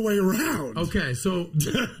was the other way around. Okay, so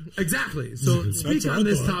exactly. So That's speak what I on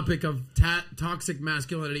this thought. topic of toxic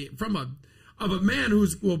masculinity from a man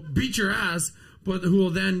will beat your ass, but who will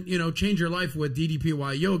then change your life with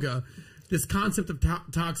DDPY yoga. This concept of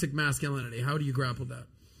toxic masculinity. How do you grapple that?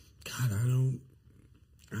 God, I don't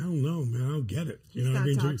know, man. I don't get it. You know It's what I not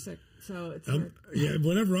mean? toxic. So it's Yeah,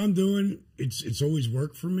 whatever I'm doing, it's always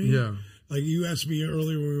worked for me. Yeah. Like you asked me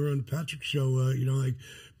earlier when we were on the Patrick show, like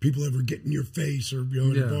people ever get in your face or in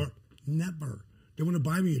Yeah. the bar. Never. They want to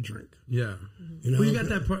buy me a drink. Yeah. You know? Well, you got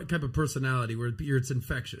that type of personality where it's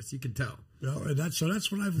infectious. You can tell. And that's what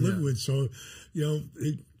I've lived with. So,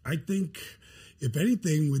 I think if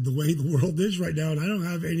anything, with the way the world is right now, and I don't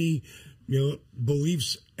have any,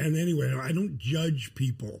 beliefs in any way. I don't judge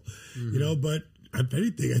people, but if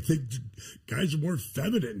anything, I think guys are more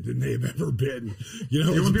feminine than they've ever been. You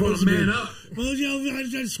want people to man up. Well, I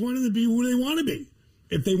just want them to be who they want to be.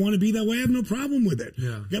 If they want to be that way, I have no problem with it.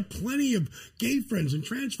 Yeah. I got plenty of gay friends and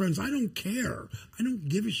trans friends. I don't care. I don't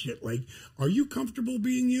give a shit. Like, are you comfortable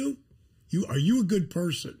being you? Are you a good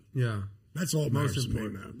person? Yeah. That's all that Most matters to me,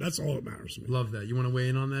 important. man. That's all that matters to me. Love that. You want to weigh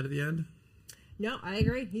in on that at the end? No, I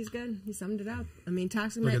agree. He's good. He summed it up. I mean,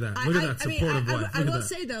 toxic. Look at that. Look at that supportive wife. I Look at will that.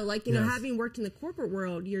 say though, like Yes. having worked in the corporate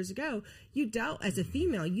world years ago, you dealt as a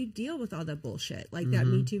female. You deal with all that bullshit, like Mm-hmm. that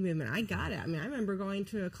Me Too movement. I got it. I mean, I remember going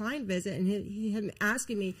to a client visit and he had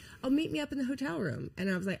asking me, "Oh, meet me up in the hotel room," and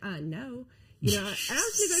I was like, no." And I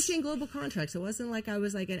was negotiating global contracts. It wasn't like I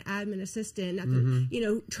was like an admin assistant,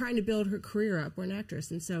 nothing, trying to build her career up or an actress.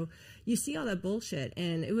 And so you see all that bullshit,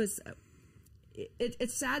 and it was.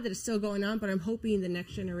 It's sad that it's still going on, but I'm hoping the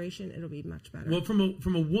next generation it'll be much better. Well, from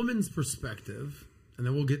a woman's perspective, and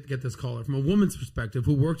then we'll get this caller. From a woman's perspective,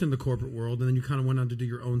 who worked in the corporate world, and then you kind of went on to do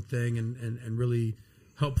your own thing and really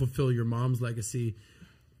help fulfill your mom's legacy.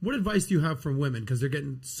 What advice do you have for women? Because they're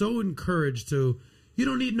getting so encouraged to, you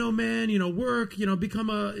don't need no man, work, become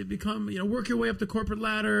work your way up the corporate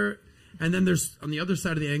ladder. And then there's on the other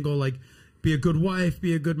side of the angle, like, be a good wife,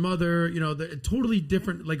 be a good mother, they're totally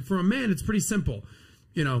different. Like for a man, it's pretty simple.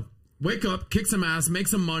 Wake up, kick some ass, make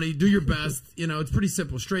some money, do your best. It's pretty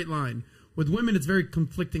simple, straight line. with women, it's very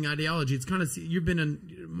conflicting ideology. It's kind of, you've been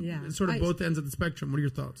in sort of both ends of the spectrum. What are your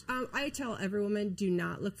thoughts? I tell every woman, do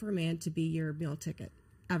not look for a man to be your meal ticket,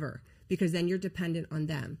 ever. Because then you're dependent on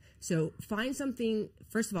them. So find something,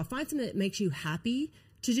 first of all, find something that makes you happy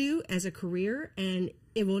to do as a career, and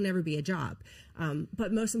it will never be a job.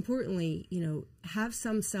 But most importantly, have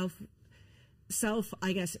some self,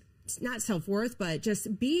 I guess, not self-worth, but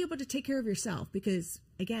just be able to take care of yourself. Because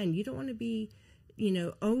again, you don't want to be,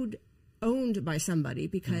 owned by somebody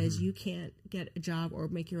because you can't get a job or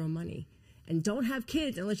make your own money. And don't have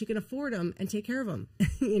kids unless you can afford them and take care of them.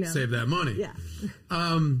 Save that money. Yeah.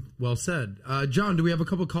 Well said. John, do we have a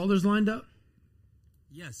couple callers lined up?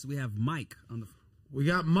 Yes, we have Mike on the. We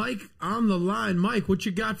got Mike on the line. Mike, what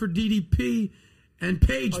you got for DDP and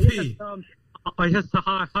Paige P? Yes. Hi,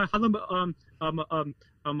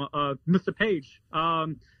 Mr. Page.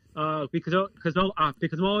 Because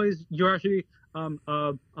I'm always you're actually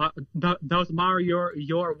that was admire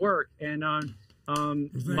your work and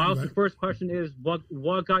my first question is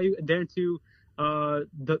what got you into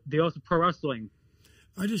the also pro wrestling?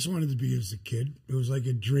 I just wanted to be as a kid. It was like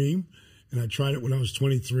a dream, and I tried it when I was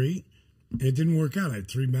 23, and it didn't work out. I had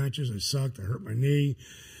 3 matches. I sucked. I hurt my knee,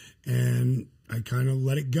 and I kind of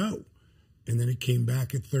let it go. And then it came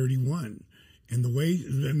back at 31. And the way,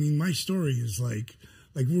 my story is like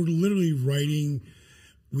we're literally writing.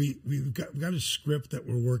 We've got a script that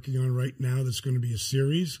we're working on right now that's going to be a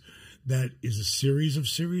series. That is a series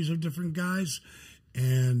of different guys,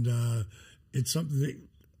 and it's something that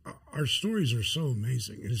our stories are so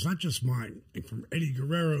amazing. And it's not just mine. Like from Eddie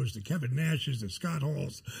Guerrero's to Kevin Nash's to Scott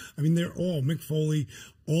Hall's. They're all, Mick Foley,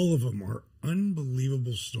 all of them are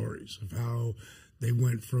unbelievable stories of how they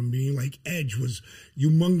went from being like Edge was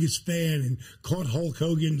humongous fan and caught Hulk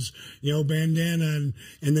Hogan's, bandana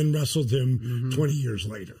and then wrestled him 20 years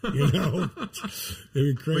later. They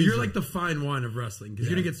were crazy. Well, you're like the fine wine of wrestling because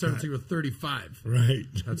you didn't get started until you were 35. Right.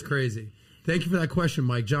 That's crazy. Thank you for that question,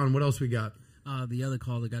 Mike. John, what else we got? The other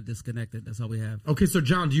caller got disconnected. That's all we have. Okay, so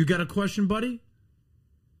John, do you got a question, buddy?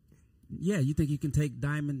 Yeah, you think you can take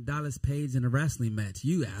Diamond Dallas Page in a wrestling match?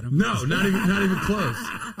 You, Adam? No, not even close.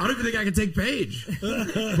 I don't even think I can take Paige,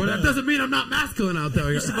 but that doesn't mean I'm not masculine out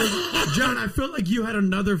there. John, I feel like you had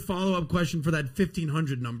another follow-up question for that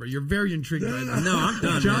 1,500 number. You're very intrigued right now. No, I'm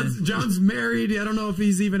done. John's married. I don't know if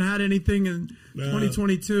he's even had anything in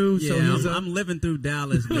 2022. Yeah, so I'm living through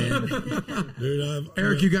Dallas, man. Dude,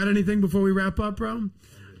 Eric, you got anything before we wrap up, bro?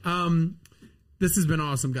 This has been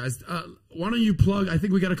awesome, guys. Why don't you plug? I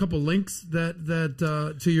think we got a couple links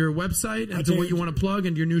that to your website and to what you want to plug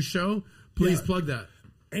and your new show. Please plug that.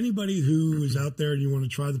 Anybody who is out there and you want to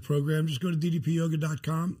try the program, just go to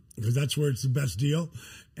ddpyoga.com because that's where it's the best deal.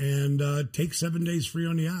 And take 7 days free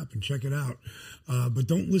on the app and check it out. But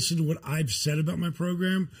don't listen to what I've said about my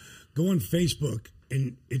program. Go on Facebook,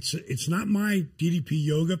 and it's not my DDP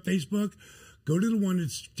Yoga Facebook. Go to the one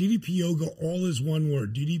that's DDP Yoga, all is one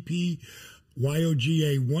word. DDP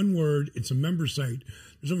YOGA, one word. It's a member site.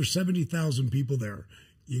 There's over 70,000 people there.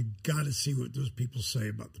 You got to see what those people say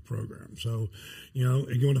about the program. So,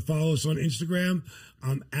 if you want to follow us on Instagram,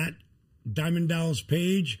 I'm at Diamond Dallas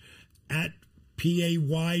Page, at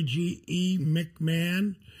PAYGE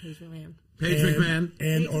McMahon. Paige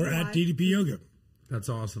McMahon. Or at DDP Yoga. That's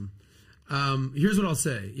awesome. Here's what I'll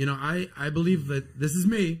say. I believe that this is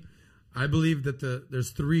me. I believe that there's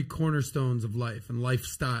 3 cornerstones of life and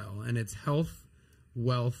lifestyle, and it's health,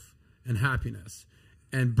 wealth, and happiness.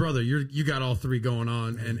 And brother, you got all 3 going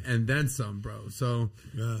on, and then some, bro. So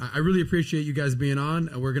I really appreciate you guys being on.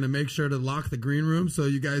 And we're gonna make sure to lock the green room so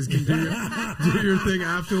you guys can do your thing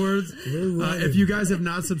afterwards. If you guys have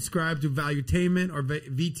not subscribed to Valuetainment or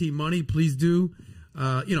VT Money, please do.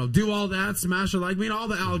 Do all that, smash a like, all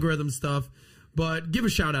the algorithm stuff. But give a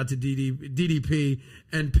shout out to DDP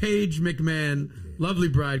and Paige McMahon. Lovely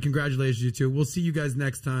bride. Congratulations, you two. We'll see you guys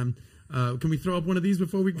next time. Can we throw up one of these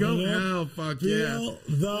before we go? Hell, fuck yeah. Feel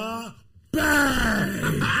the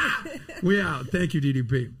bang! We out. Thank you,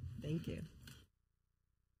 DDP.